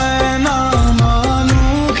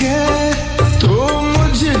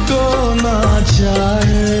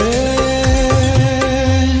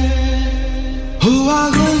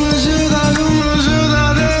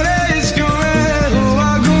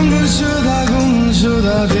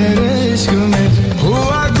तेरे इश्क में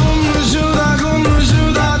हुआ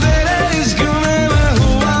गुमशुदा तेरे इश्क में मैं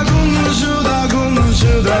हुआ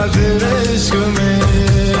गुमशुदा तेरे इश्क में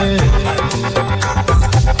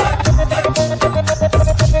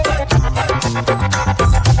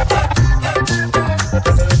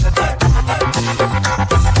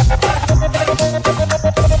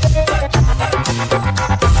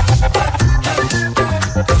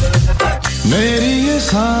मेरी ये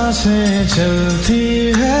सांसें चलती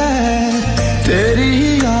है तेरी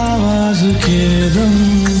ही आवाज के दम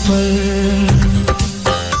पर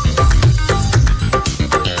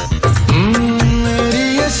मेरी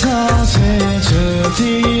ये सांसें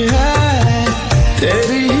चलती है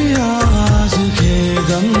तेरी ही आवाज के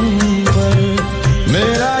दम पर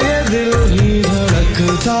मेरा ये दिल ही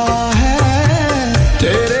धड़कता है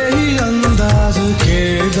तेरे ही अंदाज के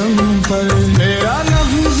दम पर मेरा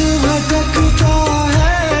नफ्स भटकता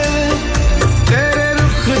है तेरे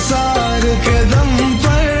रुखसार के दम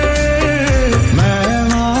पर मैं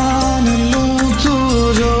मान लूं तू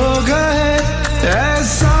जो कहे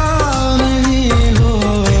ऐसा नहीं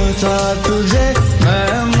होता तुझे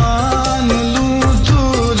मैं मान लूं तू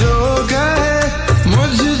जो कहे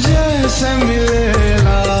मुझ जैसे मिले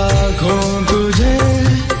लाखों तुझे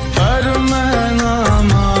पर मैं ना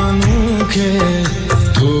मानूं के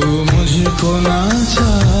तू मुझको ना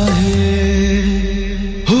चाहे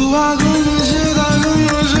हुआ गुमशुदा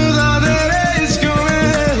तेरे इश्क में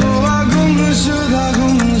हुआ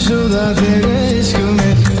गुमशुदा तेरे इश्क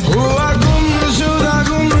में हुआ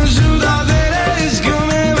गुमशुदा तेरे इश्क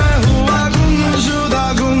में मैं हुआ गुमशुदा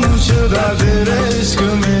तेरे इश्क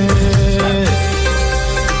में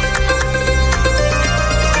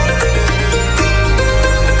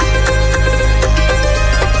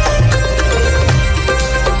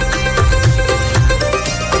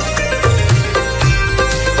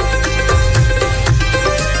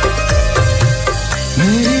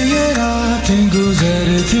मेरी ये रातें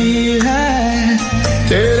गुजरती है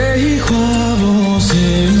तेरे ही ख्वाबों से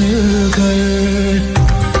मिलकर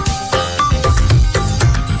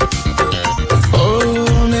ओ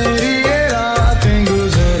मेरी ये रातें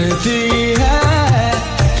गुजरती है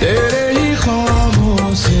तेरे ही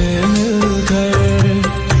ख्वाबों से मिलकर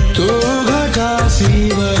तू घटा सी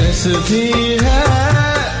बरसती है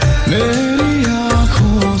मेरी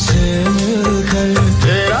आँखों से मिलकर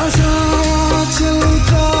तेरा साथ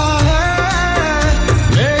चलता है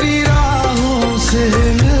मेरी राहों से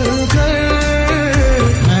मिलकर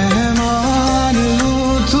मैं मान लूं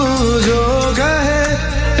तू जो कहे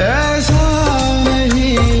ऐसा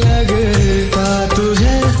नहीं लगता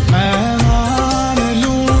तुझे मैं मान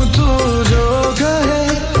लूं तू जो कहे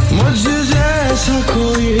मुझ जैसा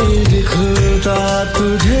कोई दिखता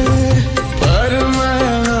तुझे पर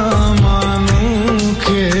मैं ना मानूं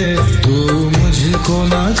के तू मुझको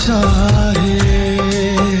ना चाहे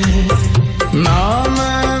ना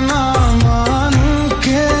मैं ना मानूं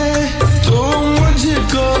के तू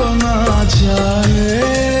मुझको ना चाहे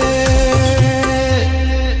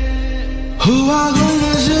हुआ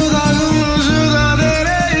गुमशुदा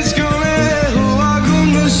तेरे इश्क में हुआ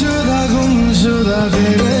गुमशुदा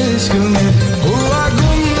तेरे इश्क में हुआ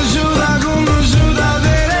गुमशुदा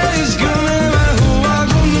तेरे इश्क में मैं हुआ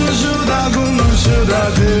गुमशुदा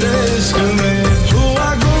तेरे इश्क में हुआ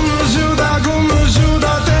गुमशुदा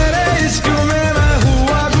तेरे इश्क में मैं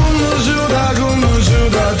हुआ गुमशुदा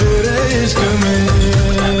तेरे इश्क में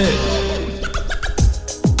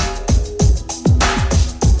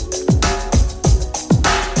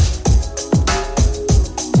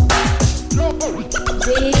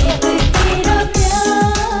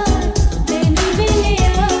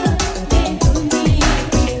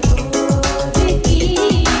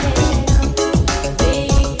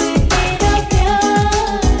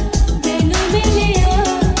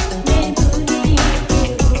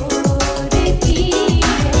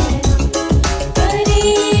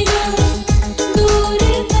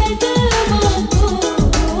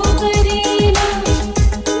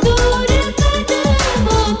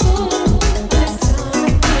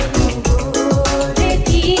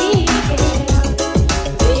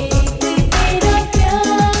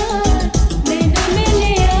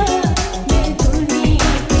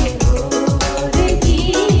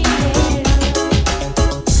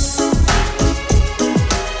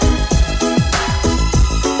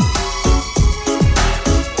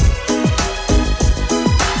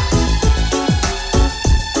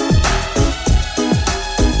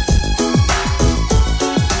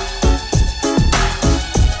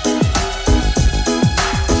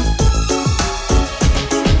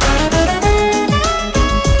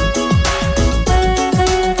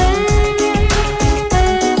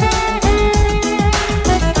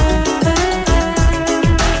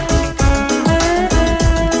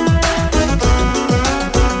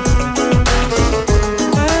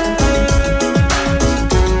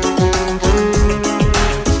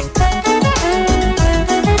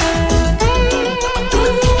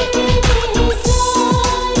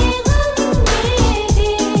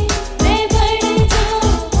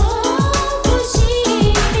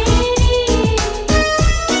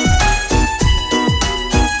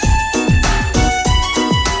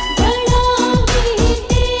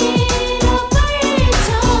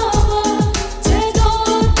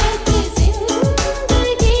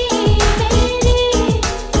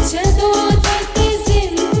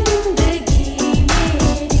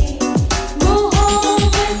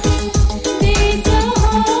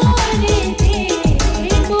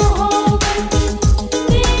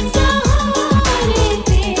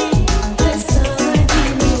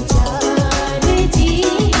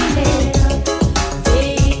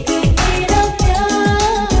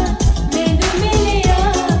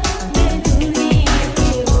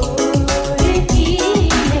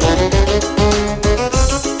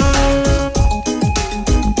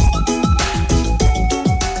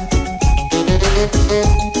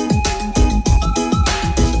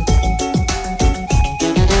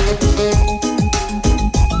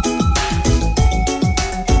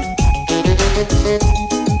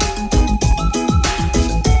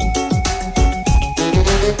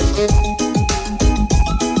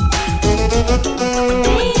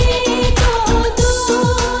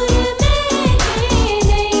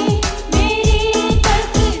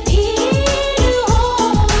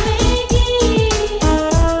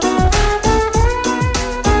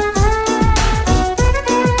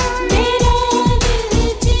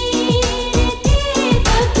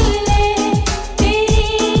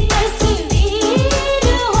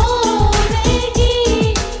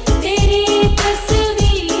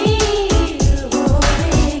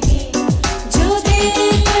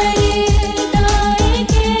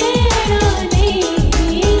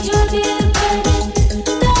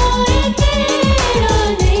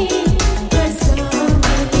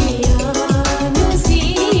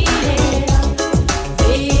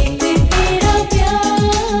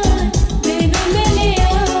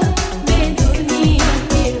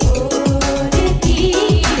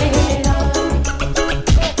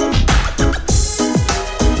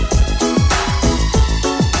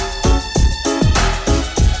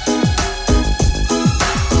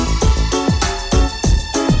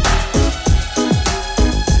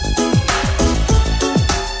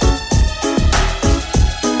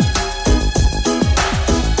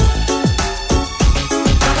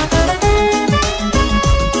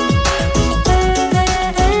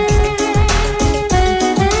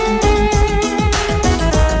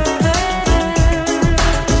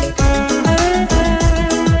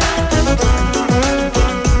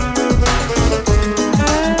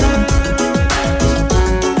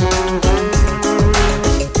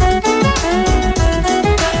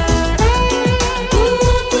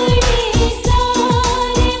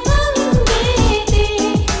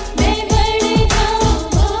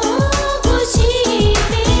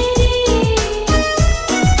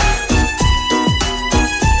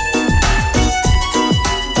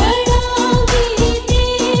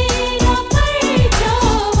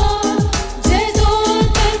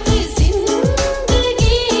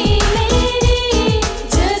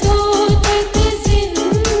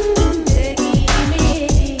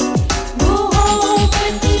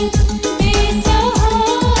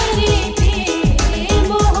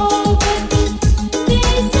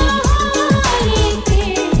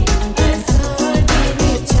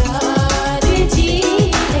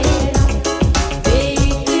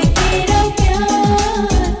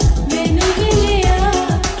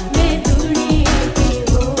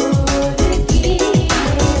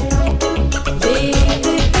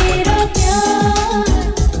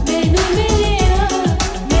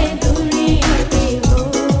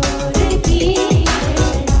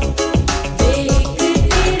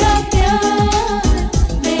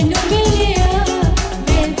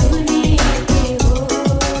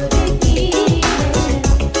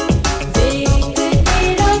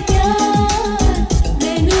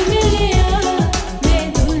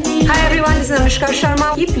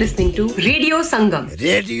listening to Radio Sangam.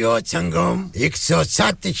 Radio Sangam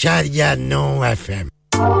 107.9 FM.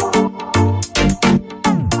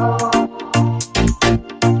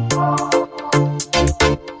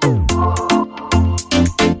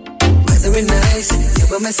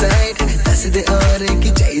 My side, that's the order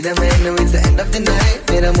ki chahiye mainu it's the end of the night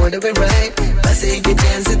mera mood be right bas ek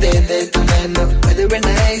chance de de tu mainu weather be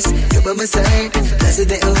nice you by my side that's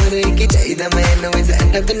the order ki chahiye mainu it's the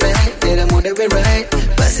end of the night mera mood be right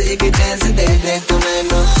bas ek chance de de tu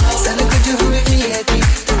mainu sana kuch hove VIP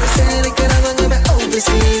tu sare karavanga main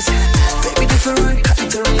overseas baby different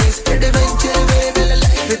countries adventure mere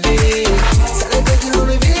life de sana kuch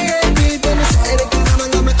hove VIP tu sare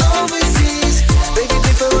karavanga main overseas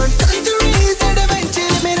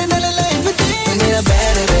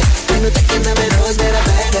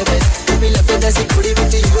ऐसी कुड़ी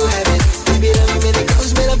बिच you have it baby Ravi मेरे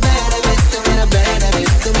close मेरा bad habit तू मेरा bad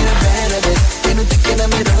habit तू मेरा bad habit तेनू तक्के ना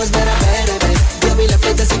मेरा रोज मेरा bad habit रवि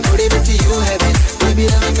लपे ऐसी कुड़ी बिच you have it baby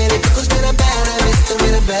Ravi मेरे close मेरा bad habit तू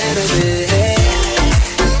मेरा bad habit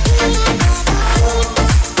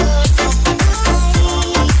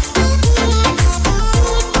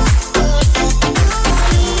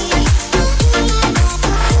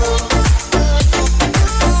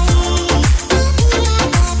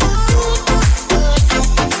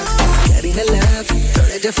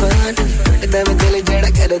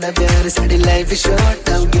प्यार साडी life short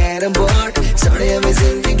now get on board सोने हमें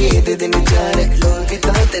जिंदगी दे दिन चारे लोग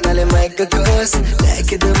ताते नाले माइक कोर्स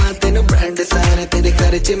लेके दवाते नो ब्रांड सारे तेरे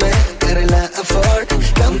खर्च में करला अफोर्ड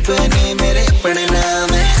कंपनी मेरे अपने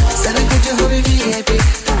नाम है सारा कुछ हो भी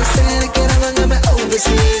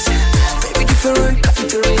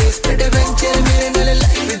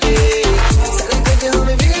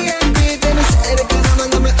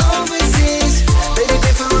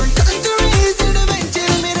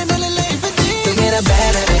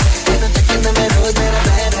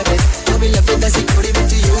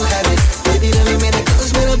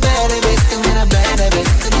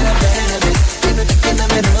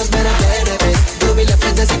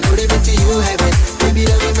कुड़ी विच you have it baby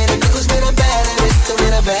Ravi मेरे close मेरा bad habit तू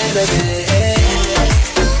मेरा bad habit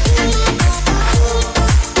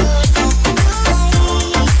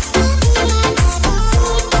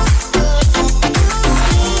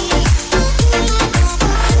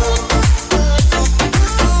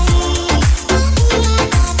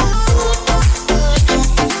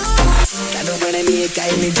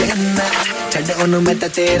ਉਹਨੂੰ ਮੈਂ ਤਾਂ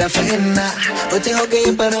ਤੇਰਾ ਫੈਨ ਨਾ ਉੱਥੇ ਹੋ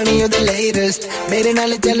ਗਈ ਪੁਰਾਣੀ ਉਹ the latest ਮੇਰੇ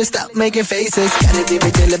ਨਾਲ ਚੱਲ stop making faces ਕਰਦੀ ਵੀ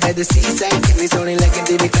ਚੱਲ by the seaside ਕਿੰਨੀ ਸੋਹਣੀ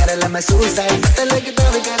ਲੱਗਦੀ ਵੀ ਕਰ ਲੈ ਮੈਂ suicide ਪਤਾ ਲੱਗਦਾ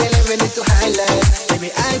ਵੀ ਕਰ ਲੈ ਮੈਨੂੰ ਤੂੰ highlight baby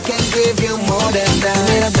I can give you more than that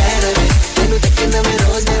ਮੇਰਾ bad habit ਤੈਨੂੰ ਤੱਕਣਾ ਮੈਂ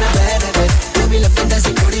ਰੋਜ਼ ਮੇਰਾ bad habit ਤੂੰ ਵੀ ਲੱਭਦਾ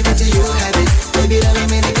ਸੀ ਕੁੜੀ ਵਿੱਚ you have it baby Ravi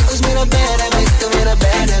ਮੇਰੇ close ਮੇਰਾ bad habit ਤੂੰ ਮੇਰਾ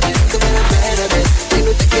bad habit ਤੂੰ ਮੇਰਾ bad habit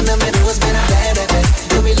ਤੈਨੂੰ ਤੱਕਣਾ ਮੈਂ ਰੋਜ਼ ਮੇਰਾ bad habit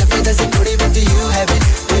ਤੂੰ ਵੀ ਲੱਭਦਾ ਸੀ ਕੁੜੀ ਵਿੱਚ you have it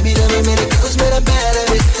baby rami mere close mera bad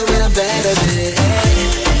habit tu mera bad habit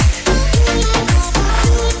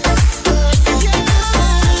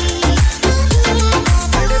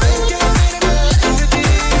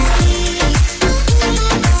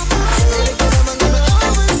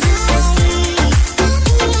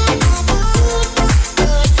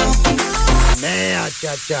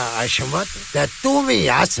चाचा अशमत ते तू भी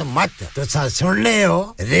आसमत तुसा सुन ले हो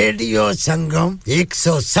रेडियो संगम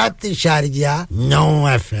 107.9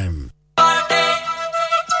 FM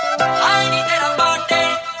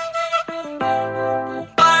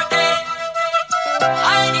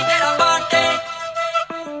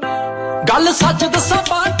गल सच दसा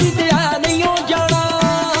पार्टी ते आया नहीं हो जाना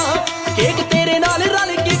केक तेरे नाल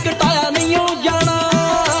रल के कटाया नहीं हो जाना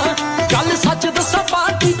गल सच दसा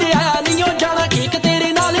पार्टी ते आया नहीं हो जाना केक तेरे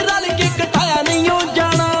नाल रल के कटाया नहीं हो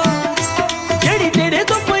जाना जेड़ी तेरे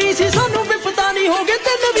तो पई सी सानू विपता नहीं हो गए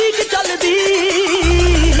 3 वीक चलदी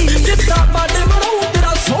जितना बर्थडे मनाऊं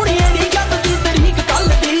तेरा सोहणी दी गल दी तरीक कल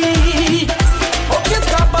दी ओ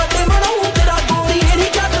कितना बर्थडे मनाऊं तेरा गोरी दी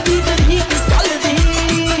गल दी तरीक कल दी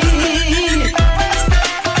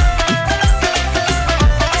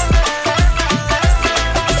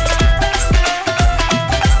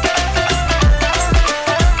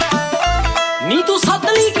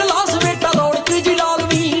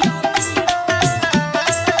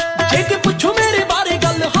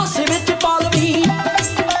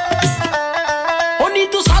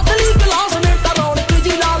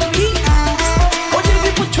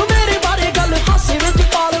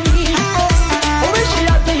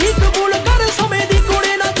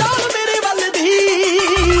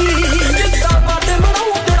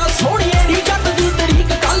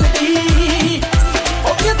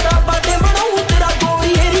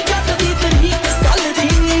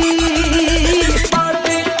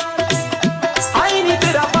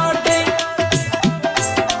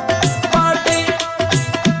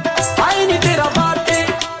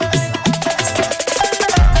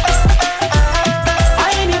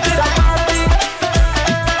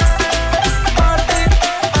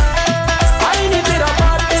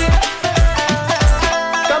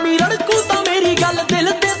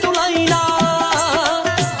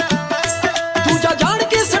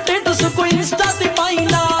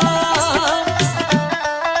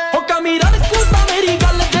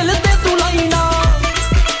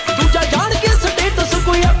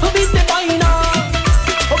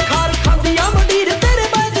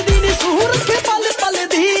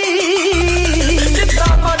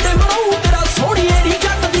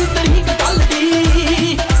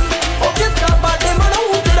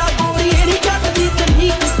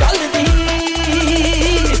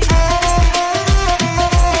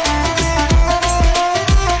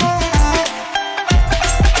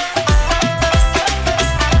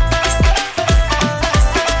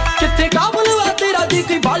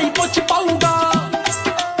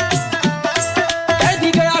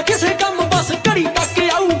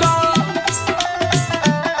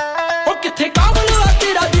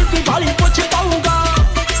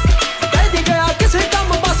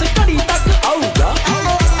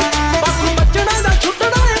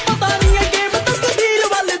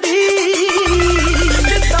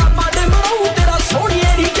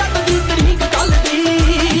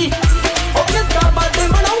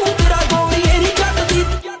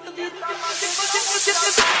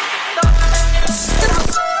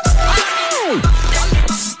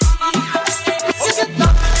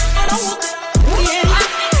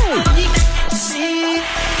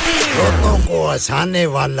हंसाने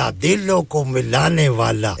वाला दिलों को मिलाने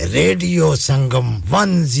वाला radio Sangam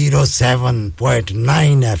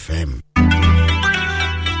 107.9 FM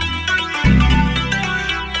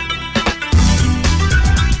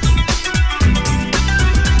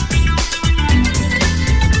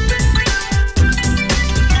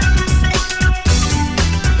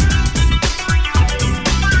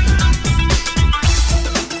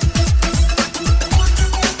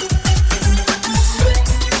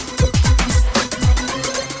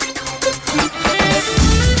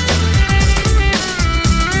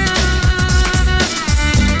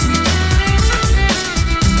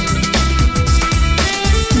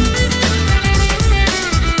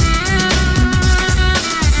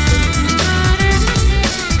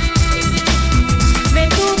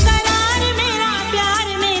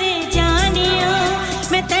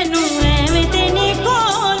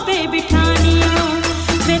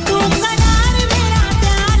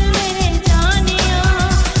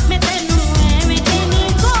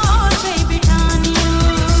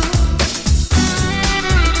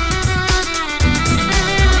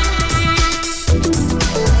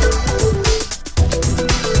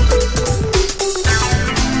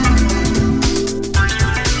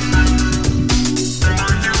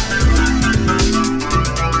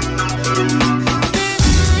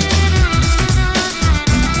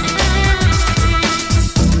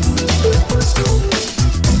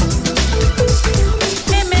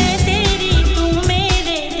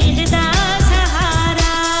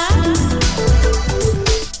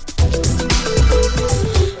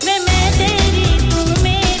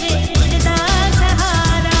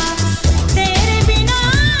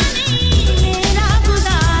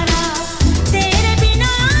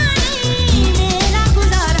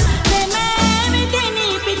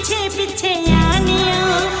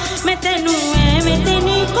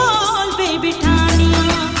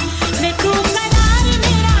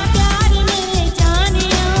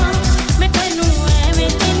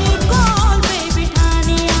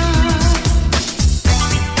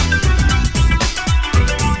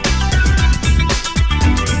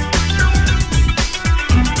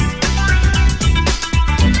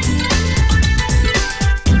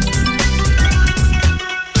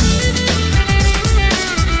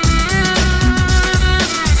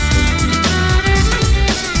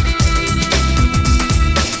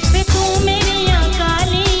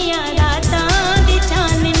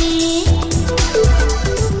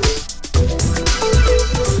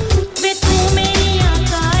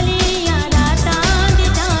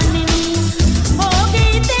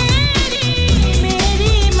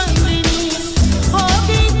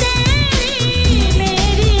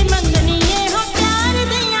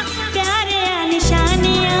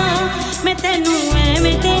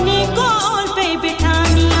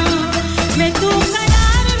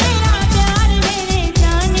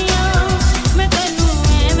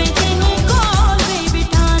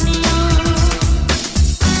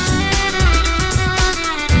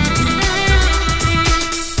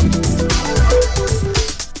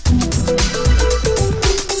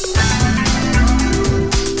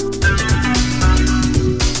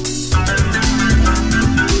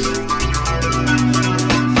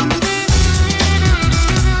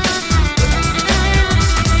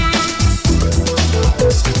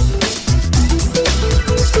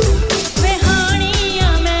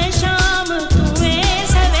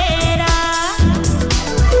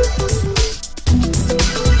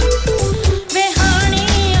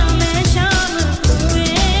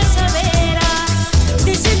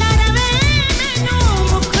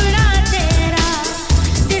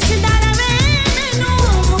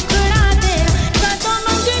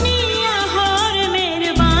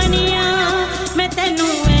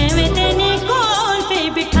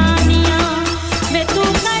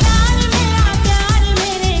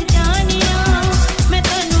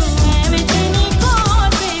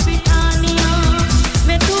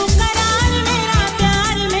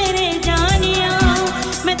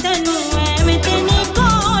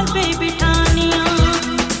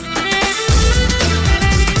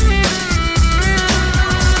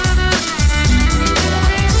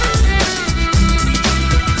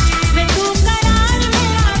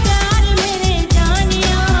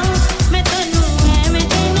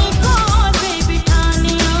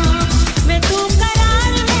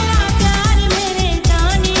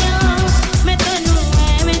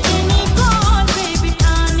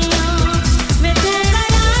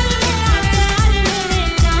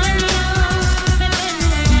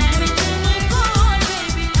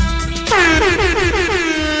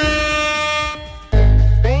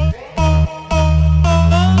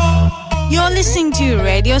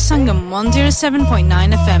Radio Sangam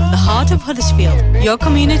 107.9 FM, the heart of Huddersfield. Your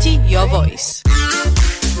community, your voice.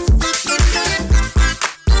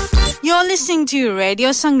 You're listening to Radio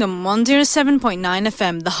Sangam 107.9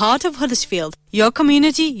 FM, the heart of Huddersfield. Your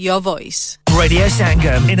community, your voice. Radio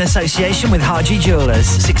Sangam, in association with Haji Jewellers,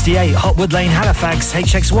 68 Hotwood Lane, Halifax,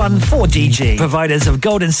 HX1 4DG. Providers of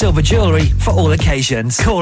gold and silver jewellery for all occasions. Call